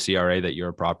clear to the CRA that you're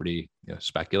a property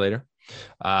speculator.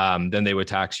 Then they would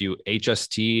tax you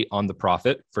HST on the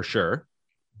profit for sure.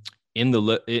 In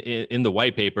the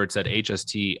white paper, it said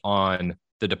HST on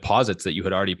the deposits that you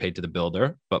had already paid to the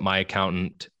builder, but my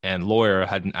accountant and lawyer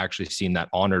hadn't actually seen that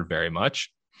honored very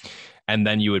much. And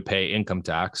then you would pay income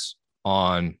tax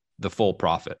on the full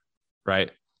profit,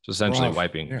 right? So essentially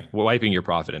wiping your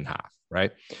profit in half.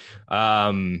 Right.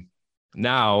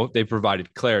 Now they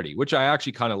provided clarity, which I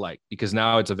actually kind of like, because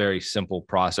now it's a very simple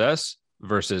process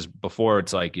versus before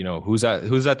it's like, who's at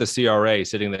the CRA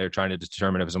sitting there trying to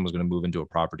determine if someone's going to move into a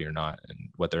property or not and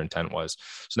what their intent was.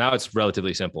 So now it's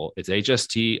relatively simple. It's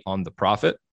HST on the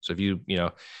profit. So if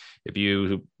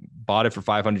you bought it for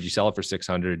 500, you sell it for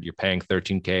 600, you're paying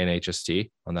 13K in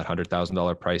HST on that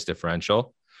 $100,000 price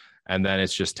differential. And then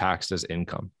it's just taxed as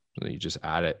income. So you just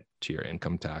add it to your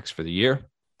income tax for the year,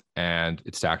 and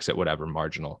it's taxed at whatever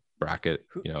marginal bracket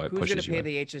it pushes you. Who's going to pay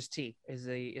the HST? Is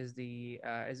it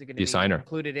going to be assigner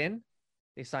included in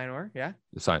the assignor? Yeah,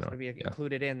 the assignor. It's going to be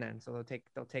included in then, so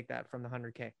they'll take that from the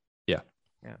 100K. Yeah.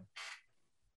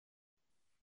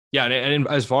 And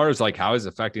as far as like how is it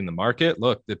affecting the market,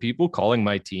 look, the people calling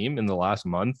my team in the last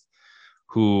month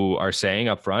who are saying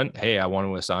up front, hey, I want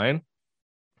to assign,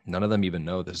 none of them even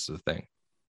know this is a thing.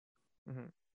 Mm-hmm.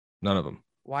 None of them.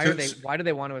 Why do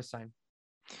they want to assign?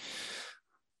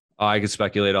 I could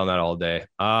speculate on that all day.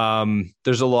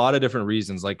 There's a lot of different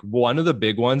reasons. Like, one of the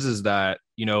big ones is that,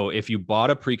 if you bought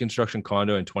a pre-construction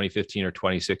condo in 2015 or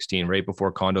 2016, right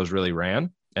before condos really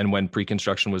ran, and when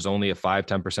pre-construction was only a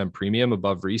 5-10% premium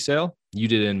above resale, you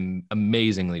did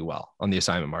amazingly well on the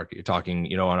assignment market. You're talking,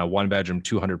 on a 1-bedroom,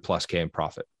 200+K in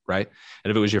profit, right?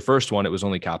 And if it was your first one, it was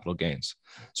only capital gains.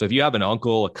 So if you have an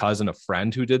uncle, a cousin, a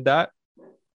friend who did that,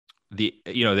 the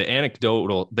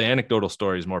anecdotal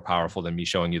story is more powerful than me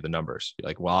showing you the numbers. You're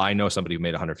like, well, I know somebody who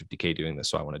made 150K doing this,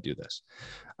 so I want to do this.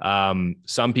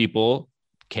 Some people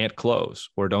can't close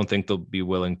or don't think they'll be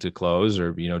willing to close,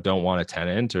 or, don't want a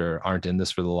tenant or aren't in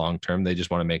this for the long term. They just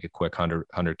want to make a quick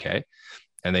 100K.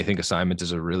 And they think assignment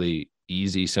is a really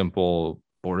easy, simple,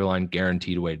 borderline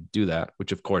guaranteed way to do that,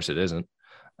 which of course it isn't.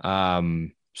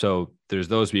 So there's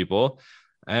those people,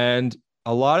 and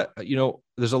a lot,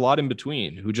 there's a lot in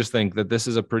between who just think that this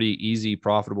is a pretty easy,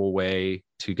 profitable way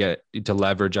to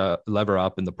lever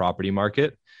up in the property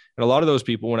market. And a lot of those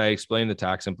people, when I explain the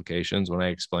tax implications, when I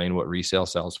explain what resale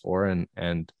sells for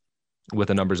and what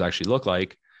the numbers actually look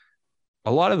like,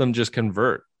 a lot of them just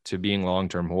convert to being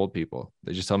long-term hold people.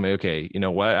 They just tell me, okay, you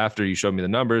know what, after you showed me the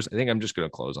numbers, I think I'm just going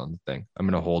to close on the thing. I'm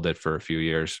going to hold it for a few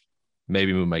years,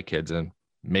 maybe move my kids in,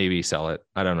 maybe sell it.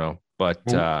 I don't know. But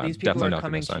these people definitely are not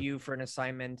coming to you for an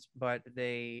assignment, but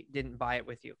they didn't buy it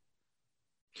with you.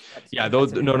 No.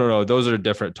 Those are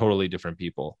totally different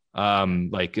people.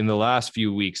 Like in the last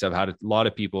few weeks, I've had a lot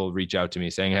of people reach out to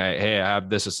me saying, Hey, I have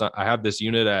this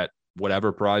unit at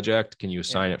whatever project. Can you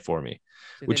assign it for me?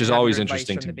 So which is always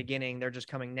interesting from the beginning. They're just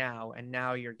coming now. And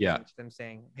now you're getting to them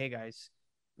saying, hey guys,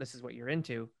 this is what you're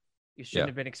into. You shouldn't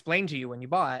have been explained to you when you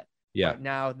bought. Yeah. But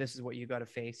now this is what you got to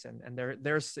face. And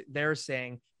they're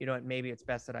saying, maybe it's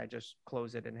best that I just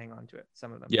close it and hang on to it.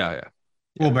 Some of them. Yeah.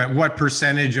 Well, but what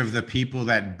percentage of the people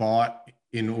that bought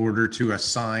in order to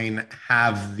assign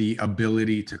have the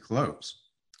ability to close?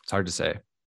 It's hard to say.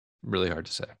 Really hard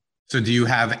to say. So do you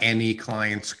have any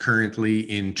clients currently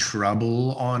in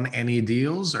trouble on any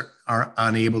deals, or are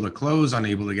unable to close,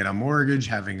 unable to get a mortgage,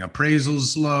 having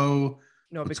appraisals low?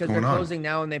 No, because they're closing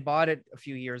now and they bought it a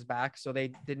few years back. So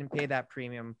they didn't pay that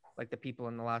premium like the people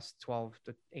in the last 12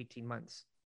 to 18 months.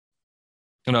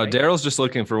 No, right? Daryl's just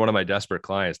looking for one of my desperate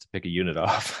clients to pick a unit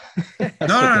off. No,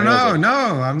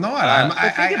 I'm not.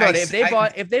 Think about it.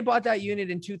 If they bought that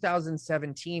unit in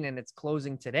 2017 and it's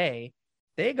closing today,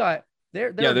 they're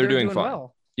doing fine.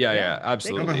 Well. Yeah,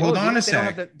 absolutely. But hold on a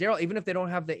sec. Daryl, even if they don't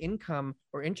have the income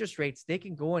or interest rates, they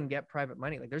can go and get private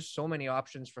money. Like there's so many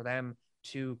options for them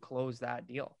to close that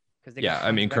deal.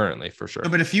 Currently for sure. No,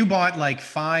 but if you bought like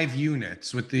 5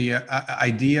 units with the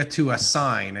idea to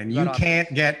assign, and you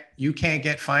can't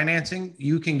get financing,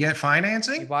 you can get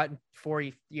financing. You bought 4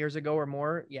 years ago or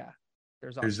more. Yeah.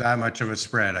 There's that much of a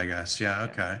spread, I guess. Yeah.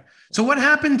 Okay. So what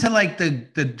happened to like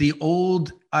the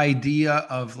old idea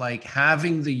of like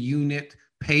having the unit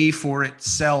pay for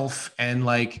itself and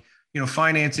like,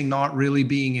 financing not really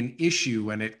being an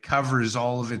issue, and it covers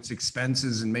all of its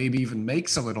expenses and maybe even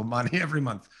makes a little money every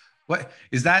month? What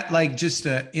is that, like just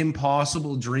an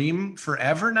impossible dream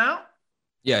forever now?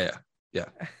 Yeah.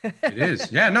 It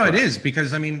is. Yeah, no, it is,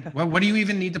 because I mean, what do you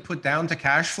even need to put down to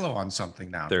cash flow on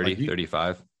something now? 30,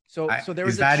 35. So there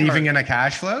was is that even in a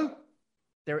cash flow?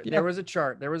 There was a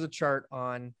chart. There was a chart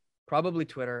on probably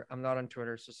Twitter. I'm not on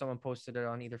Twitter, so someone posted it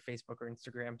on either Facebook or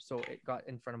Instagram. So it got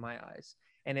in front of my eyes,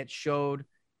 and it showed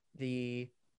the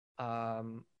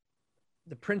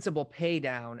principal pay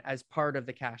down as part of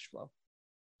the cash flow.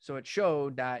 So it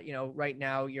showed that, right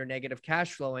now you're negative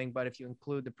cash flowing, but if you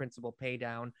include the principal pay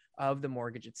down of the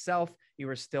mortgage itself, you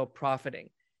are still profiting.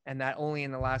 And that only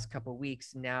in the last couple of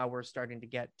weeks, now we're starting to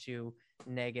get to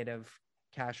negative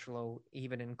cash flow,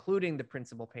 even including the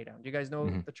principal pay down. Do you guys know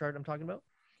the chart I'm talking about?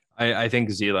 I think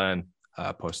Zealand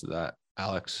posted that,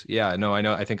 Alex. Yeah, no, I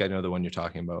know. I think I know the one you're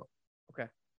talking about. Okay.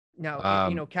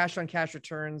 Now, cash on cash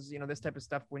returns, this type of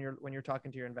stuff, when you're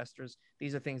talking to your investors,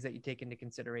 these are things that you take into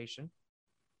consideration.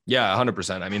 Yeah,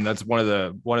 100%. I mean, that's one of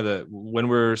the, when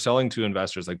we're selling to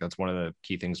investors, like that's one of the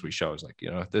key things we show is like,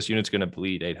 if this unit's going to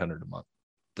bleed 800 a month,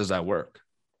 does that work?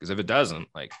 Because if it doesn't,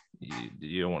 like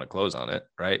you don't want to close on it.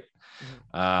 Right.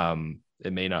 Mm-hmm.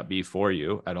 It may not be for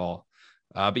you at all.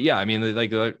 But yeah, I mean,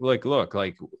 look,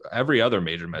 like every other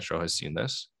major metro has seen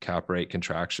this cap rate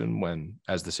contraction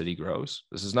as the city grows.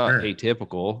 This is not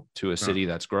atypical to a city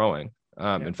that's growing.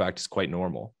 In fact, it's quite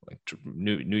normal. Like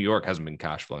New York hasn't been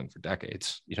cash flowing for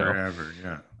decades, Forever,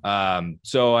 yeah.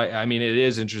 So I mean, it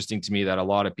is interesting to me that a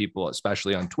lot of people,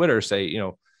 especially on Twitter, say,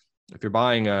 if you're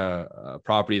buying a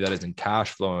property that isn't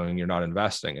cash flowing, you're not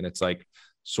investing. And it's like,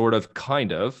 sort of,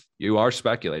 kind of, you are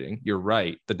speculating. You're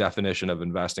right. The definition of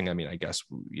investing, I mean, I guess,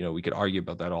 we could argue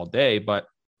about that all day, but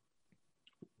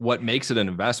what makes it an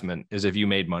investment is if you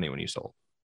made money when you sold.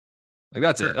 Like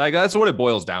that's it. Like that's what it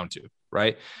boils down to.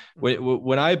 Right.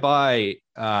 When I buy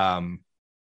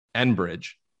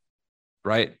Enbridge,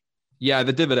 right? Yeah,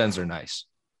 the dividends are nice,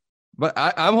 but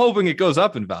I'm hoping it goes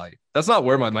up in value. That's not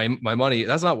where my money,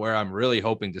 that's not where I'm really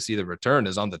hoping to see the return,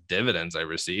 is on the dividends I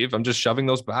receive. I'm just shoving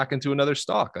those back into another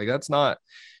stock. Like that's not,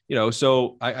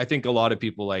 so I think a lot of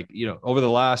people over the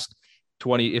last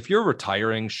 20, if you're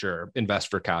retiring, sure, invest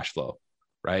for cash flow.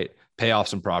 right? Pay off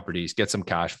some properties, get some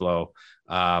cash flow,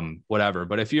 whatever.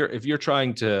 But if you're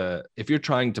trying to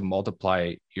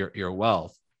multiply your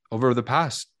wealth over the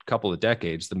past couple of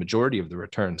decades, the majority of the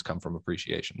returns come from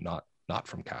appreciation, not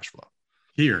from cash flow.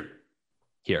 Here,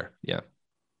 yeah.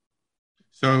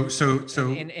 So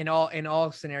in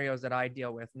all scenarios that I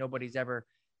deal with, nobody's ever,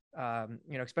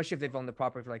 especially if they've owned the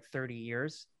property for like 30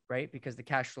 years, right? Because the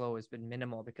cash flow has been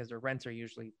minimal because their rents are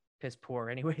usually piss poor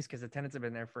anyways, because the tenants have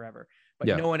been there forever. But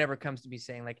no one ever comes to me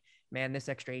saying like, man, this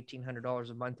extra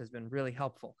 $1,800 a month has been really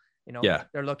helpful.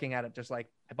 They're looking at it just like,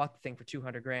 I bought the thing for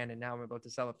 $200,000 and now I'm about to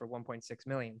sell it for 1.6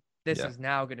 million. This is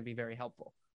now going to be very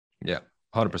helpful. Yeah.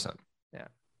 100%. Yeah.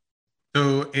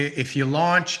 So if you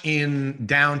launch in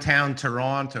downtown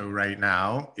Toronto right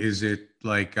now, is it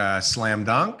like a slam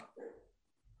dunk?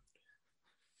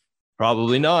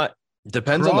 Probably not.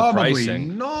 Depends on the pricing.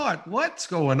 Probably not. What's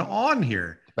going on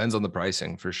here? Depends on the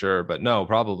pricing for sure, but no,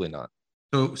 probably not.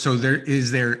 So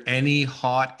is there any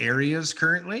hot areas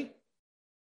currently?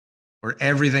 Or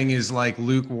everything is like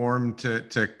lukewarm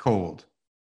to cold?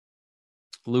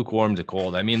 Lukewarm to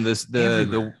cold. I mean,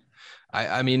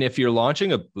 I mean, if you're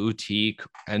launching a boutique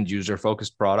end user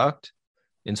focused product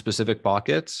in specific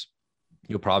pockets,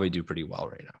 you'll probably do pretty well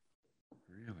right now.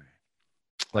 Really?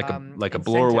 Like a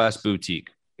Bloor West boutique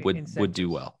would do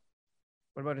well.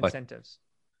 What about incentives?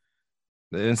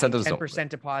 The incentives 10%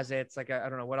 deposits. Like, I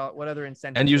don't know what other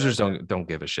incentives. End users don't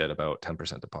give a shit about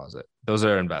 10% deposit. Those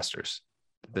are investors.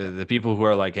 The people who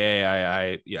are like, hey,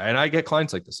 and I get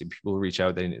clients like this. People who reach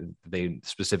out, they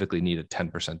specifically need a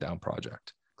 10% down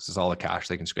project. It's all the cash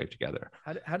they can scrape together.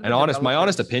 My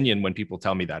honest opinion when people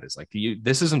tell me that is like,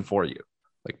 this isn't for you.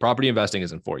 Like, property investing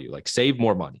isn't for you. Like, save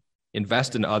more money,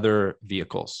 invest in other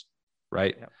vehicles,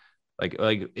 right? Yeah. Like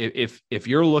if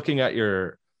you're looking at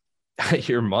your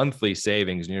monthly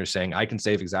savings and you're saying I can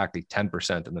save exactly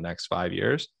 10% in the next 5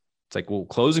 years, it's like, well,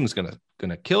 closing is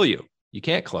gonna kill you. You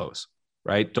can't close,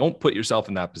 right? Don't put yourself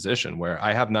in that position where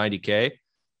I have 90K.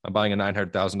 I'm buying a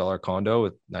 $900,000 condo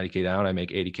with 90K down. I make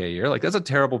 80K a year. Like, that's a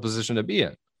terrible position to be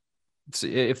in.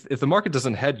 If the market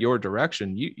doesn't head your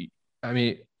direction,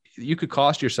 you could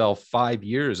cost yourself 5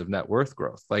 years of net worth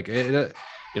growth. Like,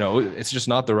 it's just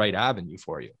not the right avenue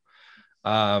for you.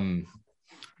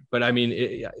 But I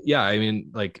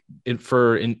mean,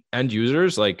 for end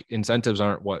users, like, incentives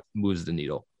aren't what moves the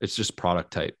needle. It's just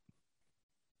product type.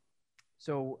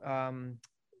 So,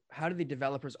 how do the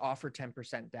developers offer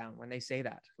 10% down when they say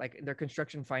that? Like, their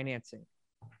construction financing,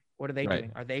 what are they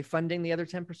doing? Are they funding the other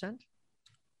 10%?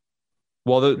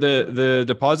 Well, the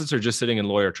deposits are just sitting in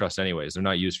lawyer trust anyways. They're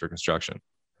not used for construction.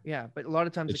 Yeah, but a lot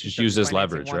of times it's just used as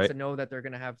leverage, right? To know that they're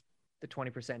going to have the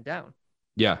 20% down.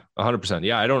 Yeah, 100%.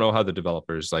 Yeah, I don't know how the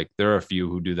developers, like, there are a few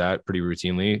who do that pretty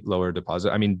routinely, lower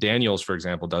deposit. I mean, Daniels, for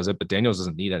example, does it, but Daniels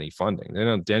doesn't need any funding.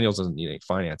 Daniels doesn't need any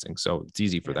financing, so it's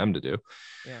easy for them to do.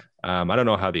 Yeah. I don't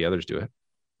know how the others do it,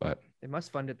 but they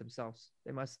must fund it themselves.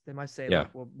 They must say,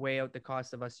 like, we'll weigh out the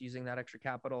cost of us using that extra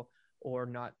capital or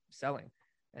not selling,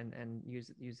 and use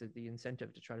the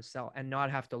incentive to try to sell and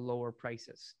not have to lower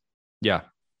prices. Yeah.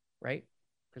 Right.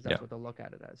 Because that's what they'll look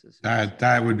at it as.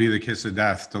 That would be the kiss of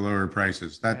death, to lower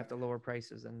prices. I have to lower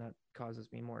prices, and that causes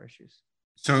me more issues.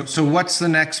 So what's the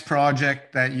next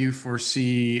project that you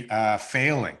foresee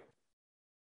failing?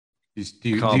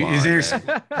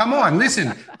 Come on,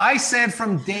 listen. I said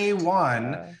from day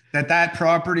one that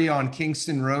property on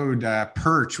Kingston Road,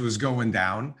 Perch, was going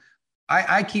down.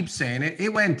 I keep saying it. It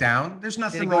went down. There's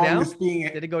nothing wrong with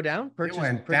being. Did it go down? It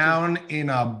went down in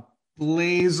a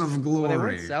blaze of glory. Well, they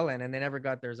weren't selling, and they never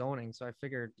got their zoning, so I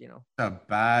figured, a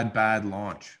bad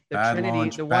launch.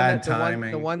 Timing.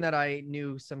 The one that I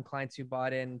knew some clients who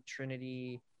bought in,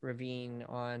 Trinity Ravine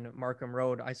on Markham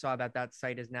Road, I saw that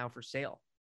site is now for sale.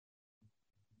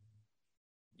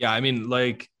 Yeah, I mean,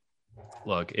 like,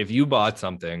 look, if you bought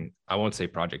something, I won't say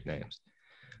project names,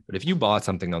 but if you bought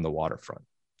something on the waterfront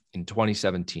in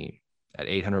 2017 at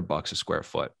 $800 a square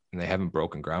foot and they haven't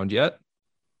broken ground yet,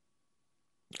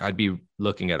 I'd be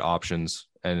looking at options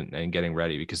and getting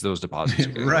ready, because those deposits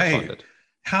are getting funded.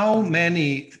 How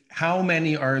many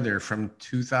are there from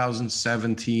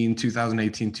 2017,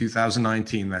 2018,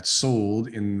 2019 that sold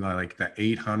in like the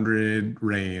 800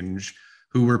 range,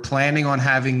 who were planning on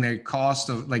having their cost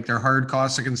of, like, their hard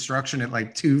cost of construction at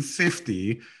like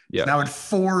 250, now at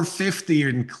 450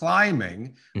 and climbing?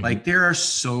 Mm-hmm. Like, there are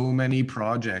so many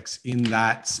projects in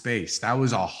that space. That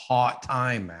was a hot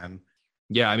time, man.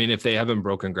 Yeah, I mean, if they haven't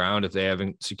broken ground, if they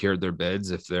haven't secured their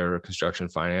bids, if their construction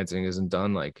financing isn't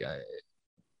done, like,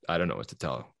 I don't know what to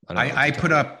tell. I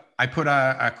put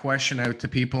a question out to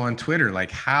people on Twitter,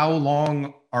 like, how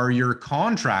long are your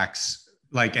contracts,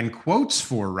 like, and quotes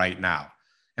for right now?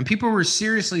 And people were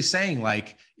seriously saying,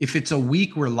 like, if it's a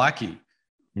week, we're lucky.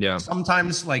 Yeah.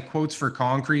 Sometimes like quotes for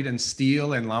concrete and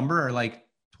steel and lumber are like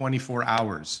 24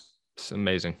 hours. It's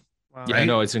amazing. Wow. Yeah, Right?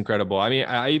 no, it's incredible. I mean,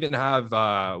 I even have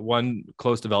one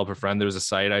close developer friend. There was a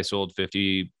site I sold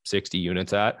 50, 60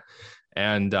 units at.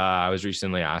 And I was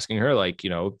recently asking her, like, you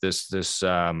know, this, you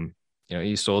know,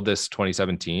 he sold this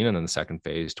 2017 and then the second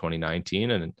phase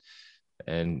 2019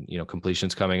 and, you know,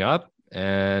 completion's coming up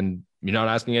and you're not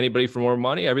asking anybody for more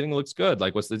money. Everything looks good.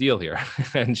 Like, what's the deal here?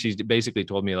 And she basically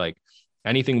told me, like,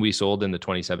 anything we sold in the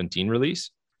 2017 release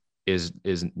has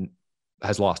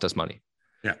lost us money.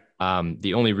 Yeah.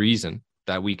 The only reason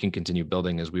that we can continue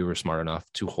building is we were smart enough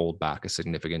to hold back a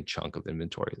significant chunk of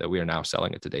inventory that we are now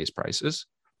selling at today's prices.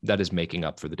 That is making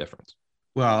up for the difference.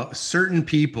 Well, certain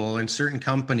people and certain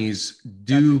companies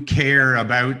do care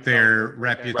about their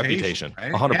reputation.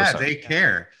 Right? 100%. Yeah, they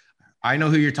care. I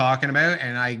know who you're talking about,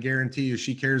 and I guarantee you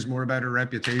she cares more about her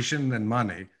reputation than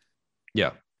money. Yeah.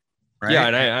 Right? Yeah.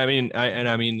 And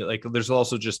I mean, like, there's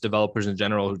also just developers in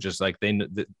general who just like, they're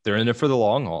in it for the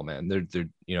long haul, man. They're,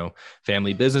 you know,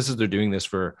 family businesses. They're doing this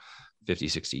for 50,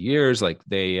 60 years. Like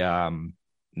they,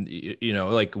 you know,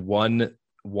 like one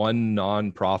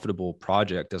non-profitable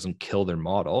project doesn't kill their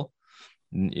model,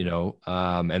 you know,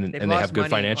 and they have good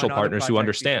financial partners who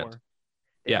understand.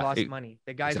 They've lost money.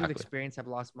 The guys with experience have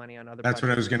lost money on other. That's what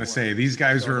I was going to say. These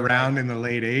guys were around in the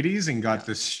late 80s and got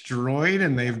destroyed,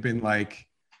 and they've been like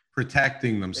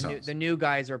protecting themselves. The new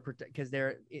guys are because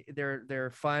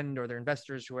their fund or their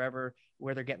investors, whoever,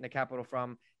 where they're getting the capital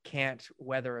from, can't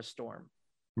weather a storm.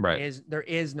 Right. There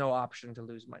is no option to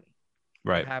lose money.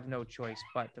 Right. You have no choice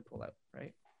but to pull out.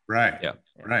 Right. Right. Yeah.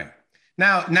 Right.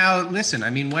 Now listen, I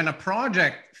mean, when a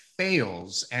project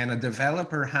fails and a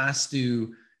developer has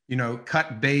to, you know,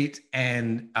 cut bait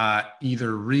and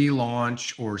either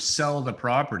relaunch or sell the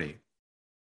property,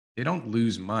 they don't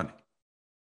lose money,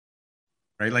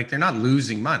 right? Like, they're not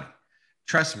losing money.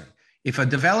 Trust me. If a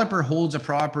developer holds a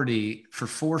property for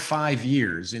 4 or 5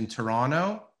 years in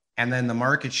Toronto and then the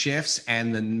market shifts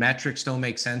and the metrics don't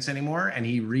make sense anymore and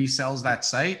he resells that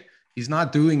site, he's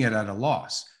not doing it at a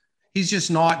loss. He's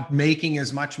just not making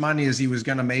as much money as he was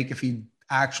going to make if he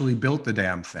actually built the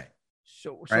damn thing.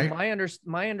 So right?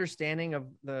 my understanding of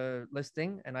the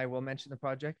listing, and I will mention the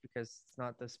project because it's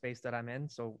not the space that I'm in,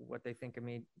 so what they think of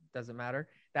me doesn't matter.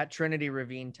 That Trinity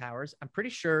Ravine Towers, I'm pretty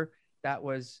sure that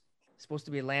was supposed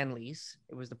to be a land lease.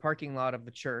 It was the parking lot of the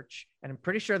church, and I'm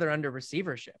pretty sure they're under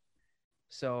receivership.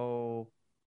 So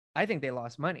I think they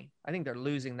lost money. I think they're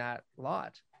losing that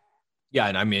lot. Yeah,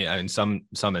 and I mean, in some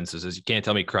instances, you can't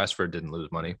tell me Crestford didn't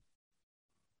lose money.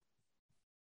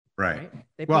 Right.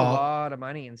 They put a lot of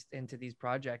money into these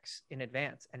projects in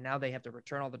advance, and now they have to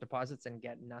return all the deposits and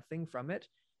get nothing from it.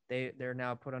 They're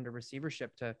now put under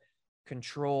receivership to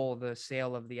control the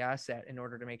sale of the asset in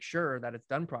order to make sure that it's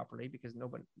done properly, because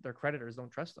their creditors don't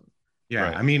trust them. Yeah.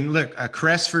 Right. I mean, look, a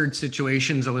Crestford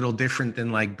situation is a little different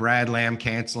than like Brad Lamb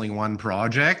canceling one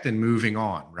project and moving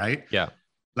on. Right. Yeah.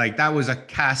 Like, that was a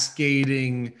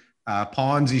cascading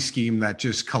Ponzi scheme that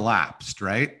just collapsed.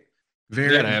 Right.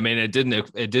 Yeah, I mean, it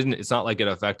didn't, it's not like it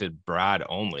affected Brad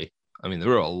only. I mean, there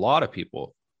were a lot of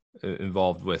people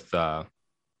involved with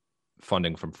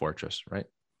funding from Fortress, right?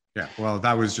 Yeah, well,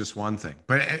 that was just one thing.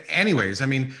 But anyways, I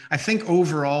mean, I think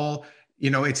overall,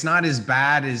 you know, it's not as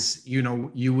bad as, you know,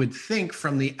 you would think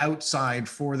from the outside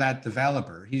for that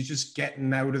developer. He's just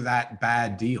getting out of that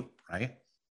bad deal, right?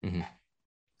 Mm-hmm.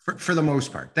 For the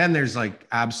most part. Then there's like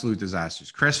absolute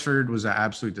disasters. Crestford was an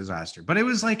absolute disaster. But it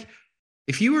was like,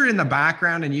 if you were in the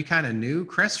background and you kind of knew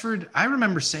Crestford, I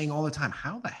remember saying all the time,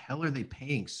 how the hell are they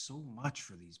paying so much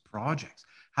for these projects?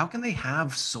 How can they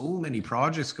have so many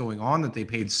projects going on that they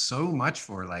paid so much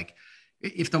for? Like,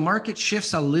 if the market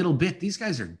shifts a little bit, these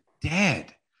guys are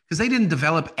dead because they didn't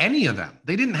develop any of them.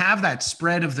 They didn't have that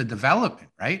spread of the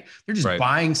development, right? They're just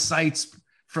buying sites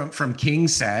from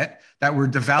KingSett that were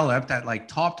developed at like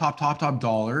top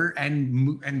dollar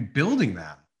and building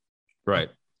them. Right.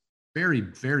 Very,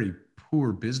 very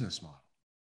poor business model.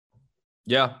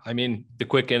 Yeah, I mean, the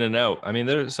quick in and out. I mean,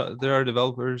 there are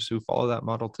developers who follow that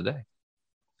model today.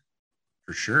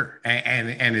 For sure.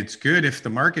 And it's good if the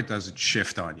market doesn't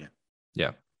shift on you.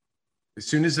 Yeah. As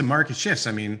soon as the market shifts,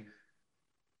 I mean,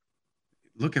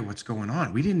 look at what's going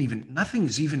on.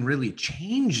 Nothing's even really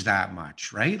changed that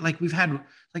much, right? Like, we've had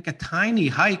like a tiny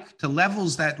hike to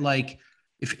levels that, like,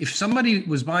 if somebody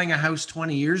was buying a house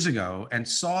 20 years ago and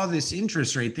saw this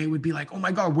interest rate, they would be like, oh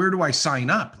my God, where do I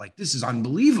sign up? Like, this is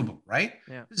unbelievable, right?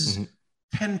 Yeah. This is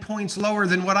 10 points lower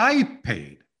than what I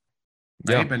paid.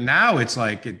 right? Yeah. But now it's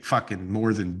like it fucking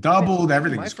more than doubled.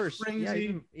 Everything's crazy. Yeah,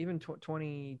 even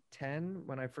 2010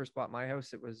 when I first bought my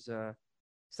house, it was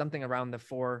something around the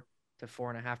 4 to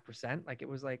 4.5%. Like it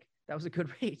was like that was a good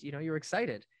rate. You know, you're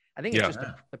excited. I think it's just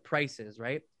the prices,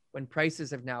 right? When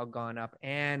prices have now gone up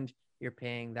and you're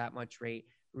paying that much rate,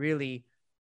 really,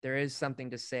 there is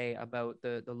something to say about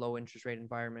the low interest rate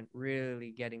environment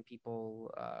really getting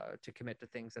people to commit to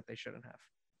things that they shouldn't have.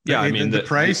 Yeah, I mean, the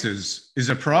prices is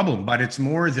a problem, but it's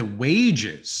more the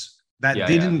wages that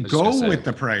didn't go with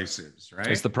the prices, right?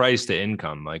 It's the price to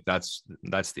income. Like that's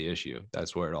the issue.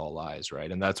 That's where it all lies,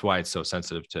 right? And that's why it's so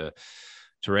sensitive to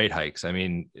rate hikes. I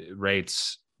mean,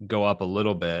 rates go up a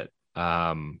little bit,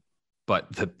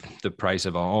 but the price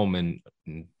of a home in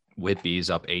Whitby's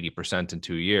up 80% in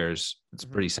 2 years. It's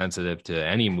pretty sensitive to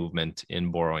any movement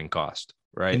in borrowing cost,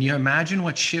 right? Can you imagine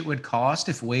what shit would cost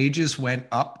if wages went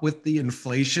up with the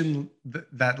inflation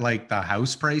that like the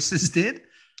house prices did?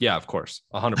 Yeah, of course.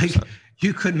 100%. Like,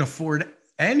 you couldn't afford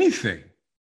anything,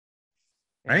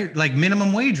 right? Like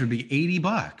minimum wage would be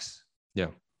 $80. Yeah.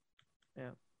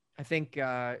 Yeah. I think,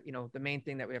 the main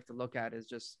thing that we have to look at is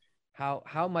just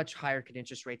how much higher could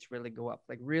interest rates really go up?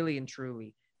 Like really and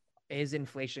truly, is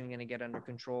inflation going to get under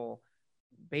control?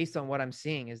 Based on what I'm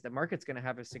seeing is the market's going to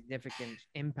have a significant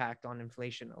impact on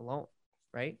inflation alone,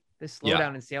 right? This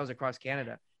slowdown in sales across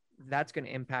Canada, that's going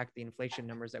to impact the inflation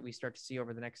numbers that we start to see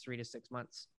over the next 3 to 6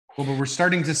 months. Well, but we're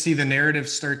starting to see the narrative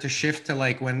start to shift to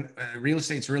like when real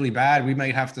estate's really bad, we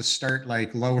might have to start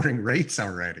like lowering rates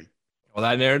already. Well,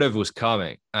 that narrative was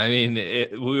coming. I mean,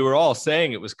 we were all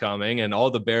saying it was coming, and all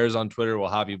the bears on Twitter will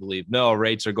have you believe, no,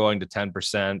 rates are going to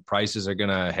 10%, prices are going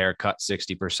to haircut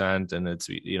 60%. And it's,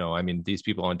 I mean, these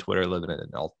people on Twitter live in an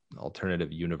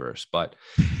alternative universe, but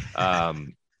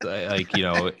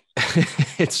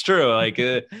it's true. Like,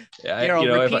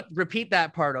 repeat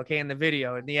that part. Okay. In the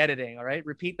video, in the editing. All right.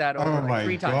 Repeat that over like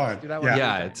 3 times. Do that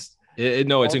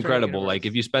it's incredible. Universe. Like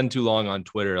if you spend too long on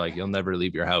Twitter, like you'll never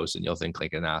leave your house and you'll think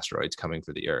like an asteroid's coming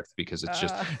for the earth because it's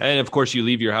just, and of course you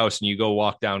leave your house and you go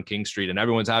walk down King Street and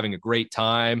everyone's having a great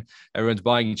time. Everyone's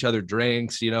buying each other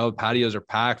drinks, patios are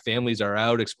packed. Families are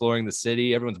out exploring the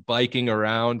city. Everyone's biking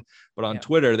around, but on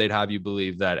Twitter, they'd have you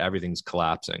believe that everything's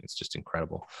collapsing. It's just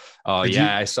incredible. Oh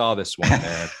I saw this one,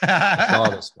 man. I saw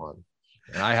this one.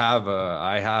 And I have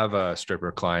a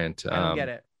stripper client. I don't get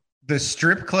it. The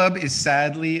strip club is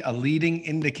sadly a leading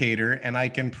indicator, and I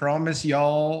can promise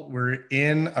y'all we're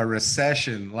in a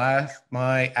recession. Laugh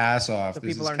my ass off. So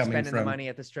people aren't spending the money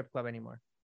at the strip club anymore.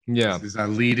 Yeah. This is a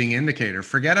leading indicator.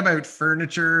 Forget about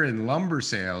furniture and lumber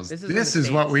sales. This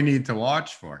is what we need to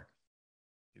watch for.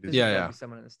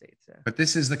 Someone in the States. Yeah. But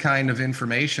this is the kind of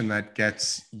information that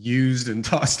gets used and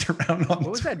tossed around on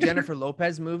What was that Jennifer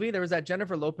Lopez movie? There was that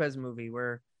Jennifer Lopez movie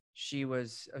where she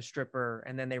was a stripper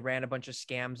and then they ran a bunch of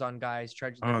scams on guys.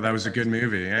 That was a good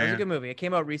movie. Yeah, that was a good movie. It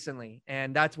came out recently,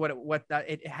 and that's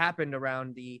it happened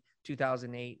around the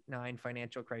 2008-9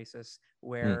 financial crisis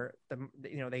where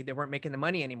they weren't making the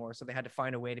money anymore, so they had to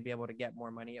find a way to be able to get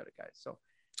more money out of guys. So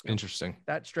interesting.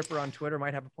 That stripper on Twitter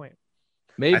might have a point.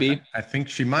 Maybe. I think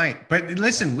she might. But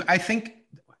listen, I think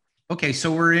okay,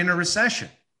 so we're in a recession.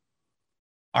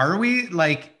 Are we?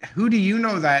 Like, who do you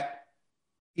know that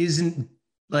isn't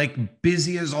like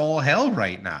busy as all hell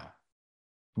right now?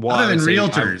 Well, other than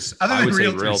realtors. I would say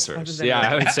realtors. Yeah,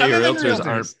 I would say realtors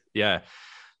aren't. Yeah.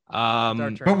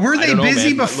 But were they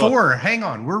busy before? Look, hang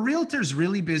on. Were realtors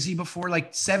really busy before?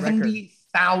 Like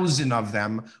 70,000 of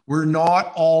them were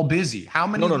not all busy. How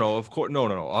many? No. Of course. No.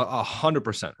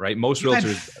 100%. Right. Most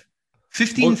realtors.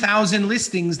 15,000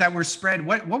 listings that were spread.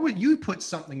 What would you put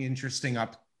something interesting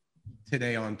up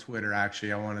today on Twitter?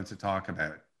 Actually, I wanted to talk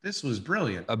about it. This was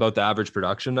brilliant. About the average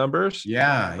production numbers?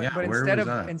 Yeah. But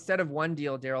instead of one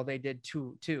deal, Daryl, they did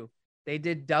two. They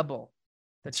did double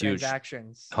the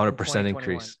transactions. 100%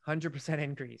 increase. 100%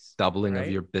 increase. Doubling of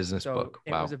your business book.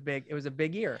 Wow. It was a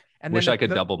big year. And wish I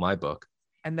could double my book.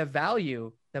 And the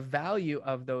value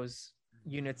of those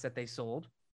units that they sold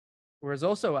was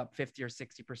also up 50 or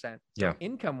 60%. So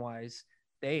income wise,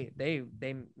 they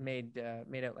made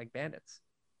out like bandits.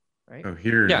 Right. Oh,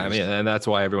 here. Yeah. I mean, and that's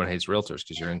why everyone hates realtors,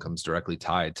 because your income's directly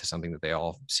tied to something that they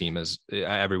all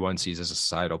everyone sees as a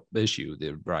societal issue,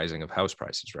 the rising of house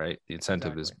prices, right? The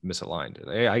incentive is misaligned.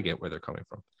 I get where they're coming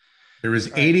from. There was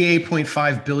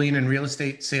 88.5 billion in real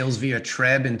estate sales via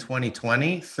TREB in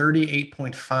 2020.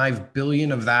 38.5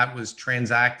 billion of that was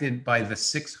transacted by the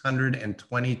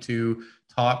 622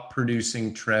 top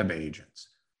producing TREB agents.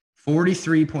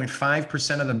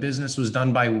 43.5% of the business was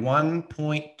done by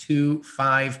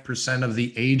 1.25% of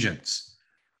the agents.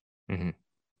 Mm-hmm.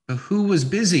 So who was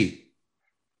busy?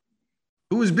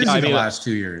 Who was busy the last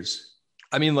 2 years?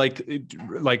 I mean, like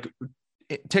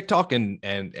TikTok and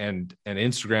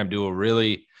Instagram do a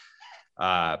really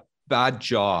bad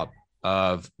job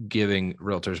of giving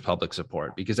realtors public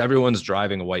support, because everyone's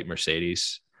driving a white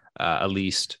Mercedes, a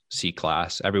leased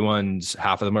C-Class.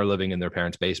 Half of them are living in their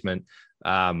parents' basement.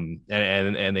 And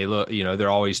they look, they're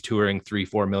always touring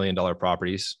 $3-4 million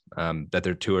properties that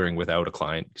they're touring without a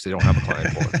client because they don't have a client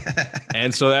for it.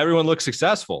 And so everyone looks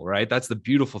successful, right? That's the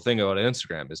beautiful thing about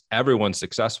Instagram, is everyone's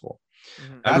successful.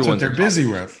 That's what they're busy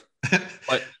with.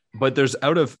 But there's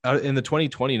out in the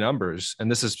 2020 numbers, and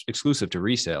this is exclusive to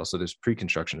resale, so there's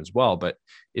pre-construction as well. But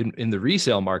in the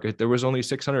resale market, there was only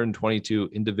 622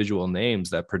 individual names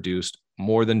that produced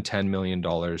more than $10 million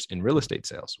in real estate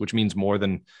sales, which means more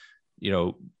than,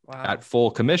 wow, at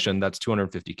full commission, that's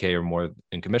 $250K or more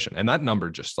in commission. And that number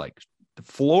just like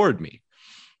floored me.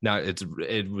 Now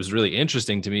it was really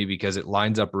interesting to me because it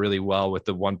lines up really well with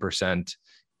the 1%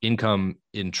 income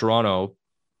in Toronto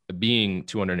being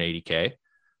 $280K.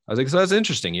 I was like, so that's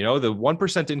interesting. The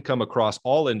 1% income across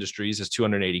all industries is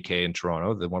 $280K in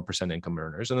Toronto, the 1% income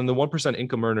earners. And then the 1%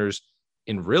 income earners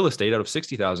in real estate out of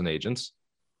 60,000 agents,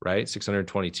 right?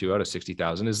 622 out of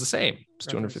 60,000 is the same. It's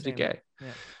 $250K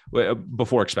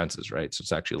before expenses, right? So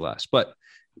it's actually less. But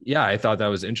yeah, I thought that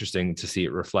was interesting to see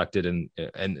it reflected.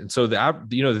 And so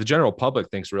the general public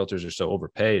thinks realtors are so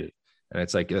overpaid. And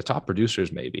it's like the top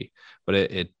producers maybe, but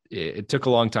it took a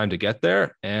long time to get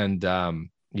there. And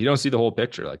you don't see the whole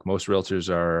picture. Like most realtors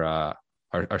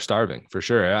are starving for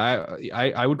sure.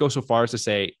 I would go so far as to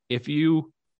say, if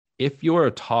you're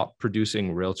a top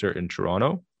producing realtor in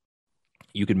Toronto,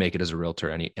 you could make it as a realtor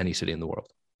any city in the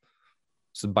world.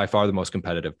 So by far the most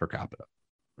competitive per capita.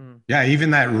 Yeah,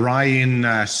 even that Ryan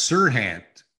Serhant,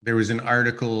 there was an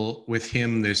article with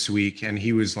him this week, and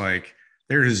he was like,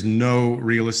 there is no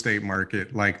real estate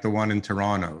market like the one in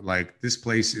Toronto. Like, this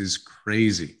place is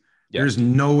crazy. Yeah. There's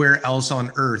nowhere else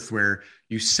on earth where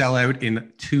you sell out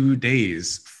in 2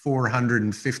 days,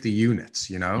 450 units,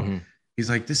 Mm-hmm. He's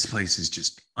like, this place is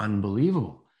just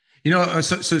unbelievable.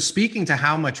 So speaking to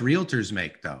how much realtors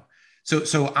make though.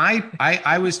 So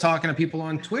I was talking to people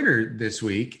on Twitter this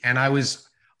week, and I was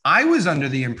under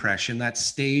the impression that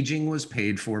staging was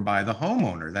paid for by the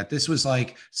homeowner, that this was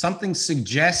like something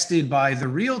suggested by the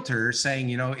realtor saying,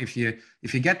 if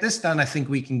you get this done, I think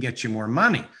we can get you more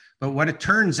money. But what it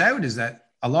turns out is that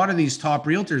a lot of these top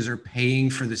realtors are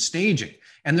paying for the staging.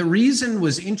 And the reason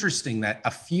was interesting that a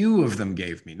few of them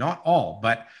gave me, not all,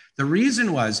 but the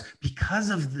reason was because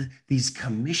of these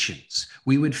commissions.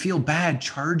 We would feel bad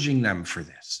charging them for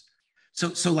this.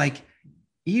 So like,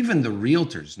 even the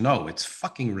realtors know it's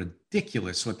fucking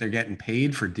ridiculous what they're getting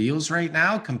paid for deals right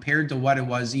now compared to what it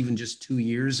was even just 2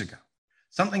 years ago.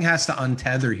 Something has to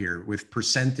untether here with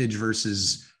percentage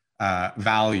versus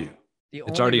value.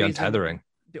 It's already untethering.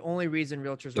 The only reason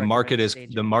realtors the market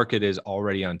is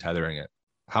already untethering it.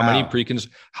 How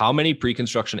many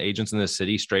pre-construction agents in the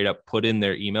city straight up put in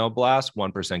their email blast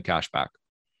 1% cash back?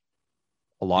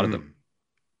 A lot of them.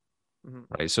 Mm-hmm.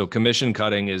 Right. So commission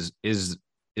cutting is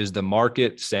the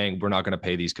market saying we're not going to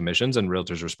pay these commissions, and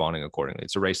realtors responding accordingly.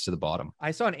 It's a race to the bottom.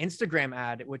 I saw an Instagram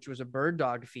ad, which was a bird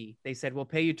dog fee. They said, we'll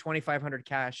pay you $2,500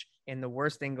 cash in the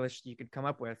worst English you could come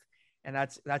up with. And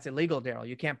that's illegal, Daryl.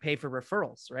 You can't pay for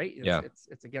referrals, right?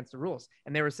 It's against the rules.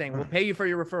 And they were saying, we'll pay you for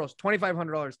your referrals,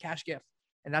 $2,500 cash gift.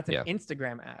 And that's an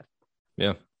Instagram ad.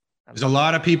 Yeah. There's a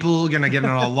lot of people going to get in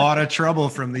a lot of trouble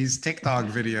from these TikTok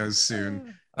videos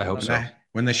soon. I hope so.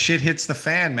 When the shit hits the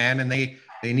fan, man, and they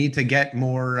need to get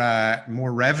more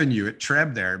revenue at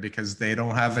Treb there because they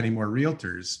don't have any more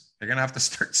realtors. They're going to have to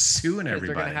start suing everybody.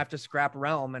 They're going to have to scrap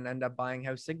Realm and end up buying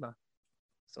House Sigma.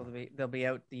 So they'll be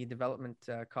out the development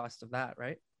cost of that,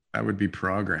 right? That would be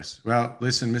progress. Well,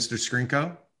 listen, Mr.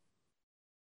 Skrinko,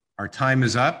 our time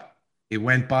is up. It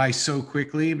went by so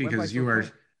quickly because you are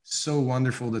so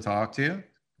wonderful to talk to.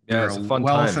 Yeah, it's a fun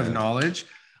wealth time, of knowledge.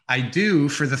 I do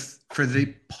for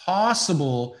the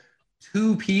possible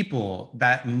 2 people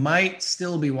that might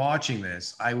still be watching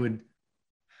this. I would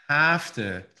have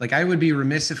to, I would be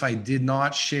remiss if I did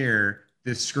not share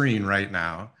this screen right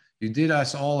now. You did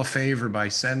us all a favor by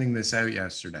sending this out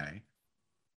yesterday.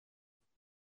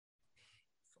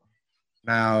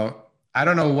 Now, I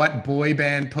don't know what boy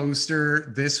band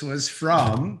poster this was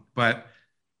from, but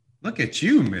look at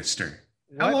you, mister.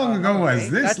 How long ago was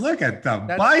this? Look at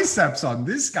the biceps on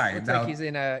this guy. Looks like he's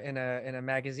in a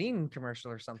magazine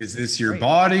commercial or something. Is this your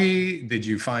body? Did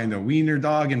you find a wiener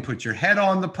dog and put your head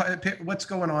on the pit? What's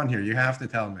going on here? You have to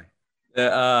tell me.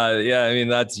 Yeah, I mean,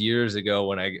 that's years ago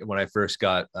when I first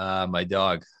got my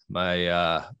dog.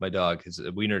 My dog, his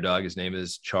wiener dog, his name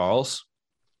is Charles.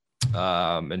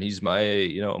 And he's my,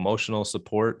 emotional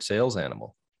support sales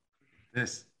animal.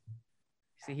 This.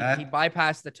 See, he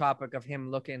bypassed the topic of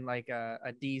him looking like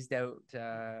a deezed out,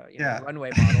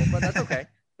 runway model, but that's okay.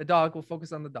 The dog, we'll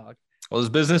focus on the dog. Well, his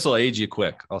business will age you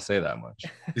quick. I'll say that much.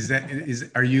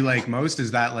 Are you like most? Is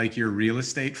that like your real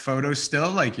estate photo still,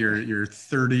 like your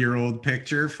 30-year-old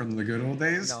picture from the good old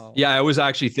days? No. Yeah, I was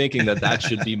actually thinking that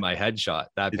should be my headshot.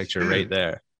 That picture right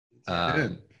there. Well,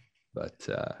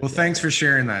 thanks for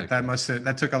sharing that.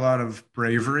 That took a lot of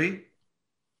bravery,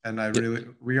 and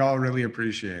we all really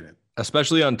appreciate it.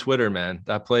 Especially on Twitter, man.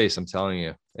 That place, I'm telling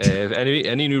you. If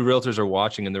any new realtors are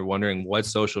watching and they're wondering what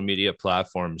social media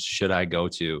platforms should I go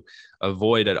to,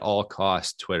 avoid at all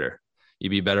costs Twitter. You'd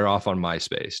be better off on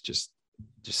MySpace. Just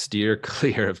steer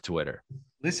clear of Twitter.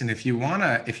 Listen, if you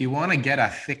wanna get a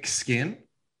thick skin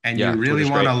and you really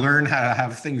want to learn how to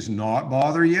have things not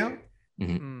bother you,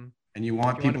 and you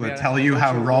want people to tell you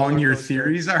how wrong your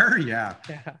theories are,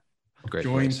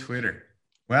 join Twitter.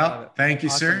 Well, thank you,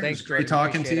 sir. Thanks, it was great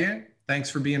talking to you. Thanks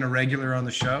for being a regular on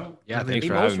the show. Yeah, thanks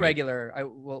for having me. The most regular. I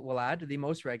will add the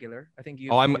most regular. I think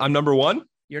you. Oh, I'm number one.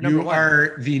 You're number one. You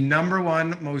are the number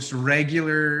one most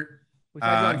regular. We've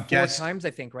had you on 4 times,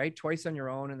 I think, right? Twice on your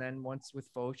own, and then once with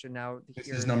Foch, and now this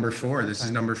is number 4. This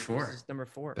is number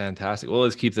 4. Fantastic. Well,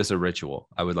 let's keep this a ritual.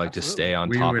 I would like to stay on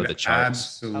top of the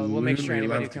charts. We'll make sure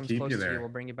anybody who comes close to you, we'll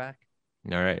bring you back.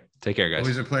 All right. Take care, guys.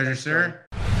 Always a pleasure, sir.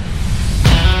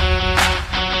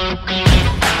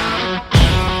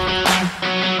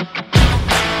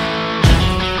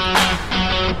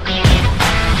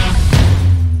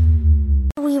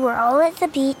 We were all at the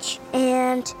beach,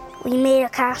 and we made a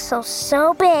castle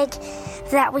so big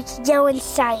that we could go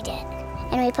inside it.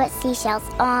 And we put seashells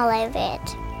all over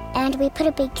it. And we put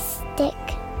a big stick,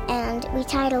 and we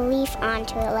tied a leaf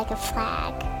onto it like a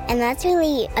flag. And that's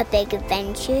really a big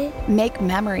adventure. Make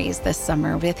memories this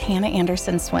summer with Hannah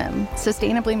Anderson Swim.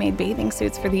 Sustainably made bathing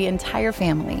suits for the entire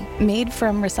family. Made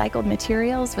from recycled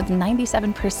materials with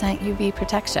 97% UV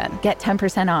protection. Get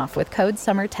 10% off with code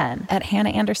SUMMER10 at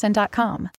hannahanderson.com.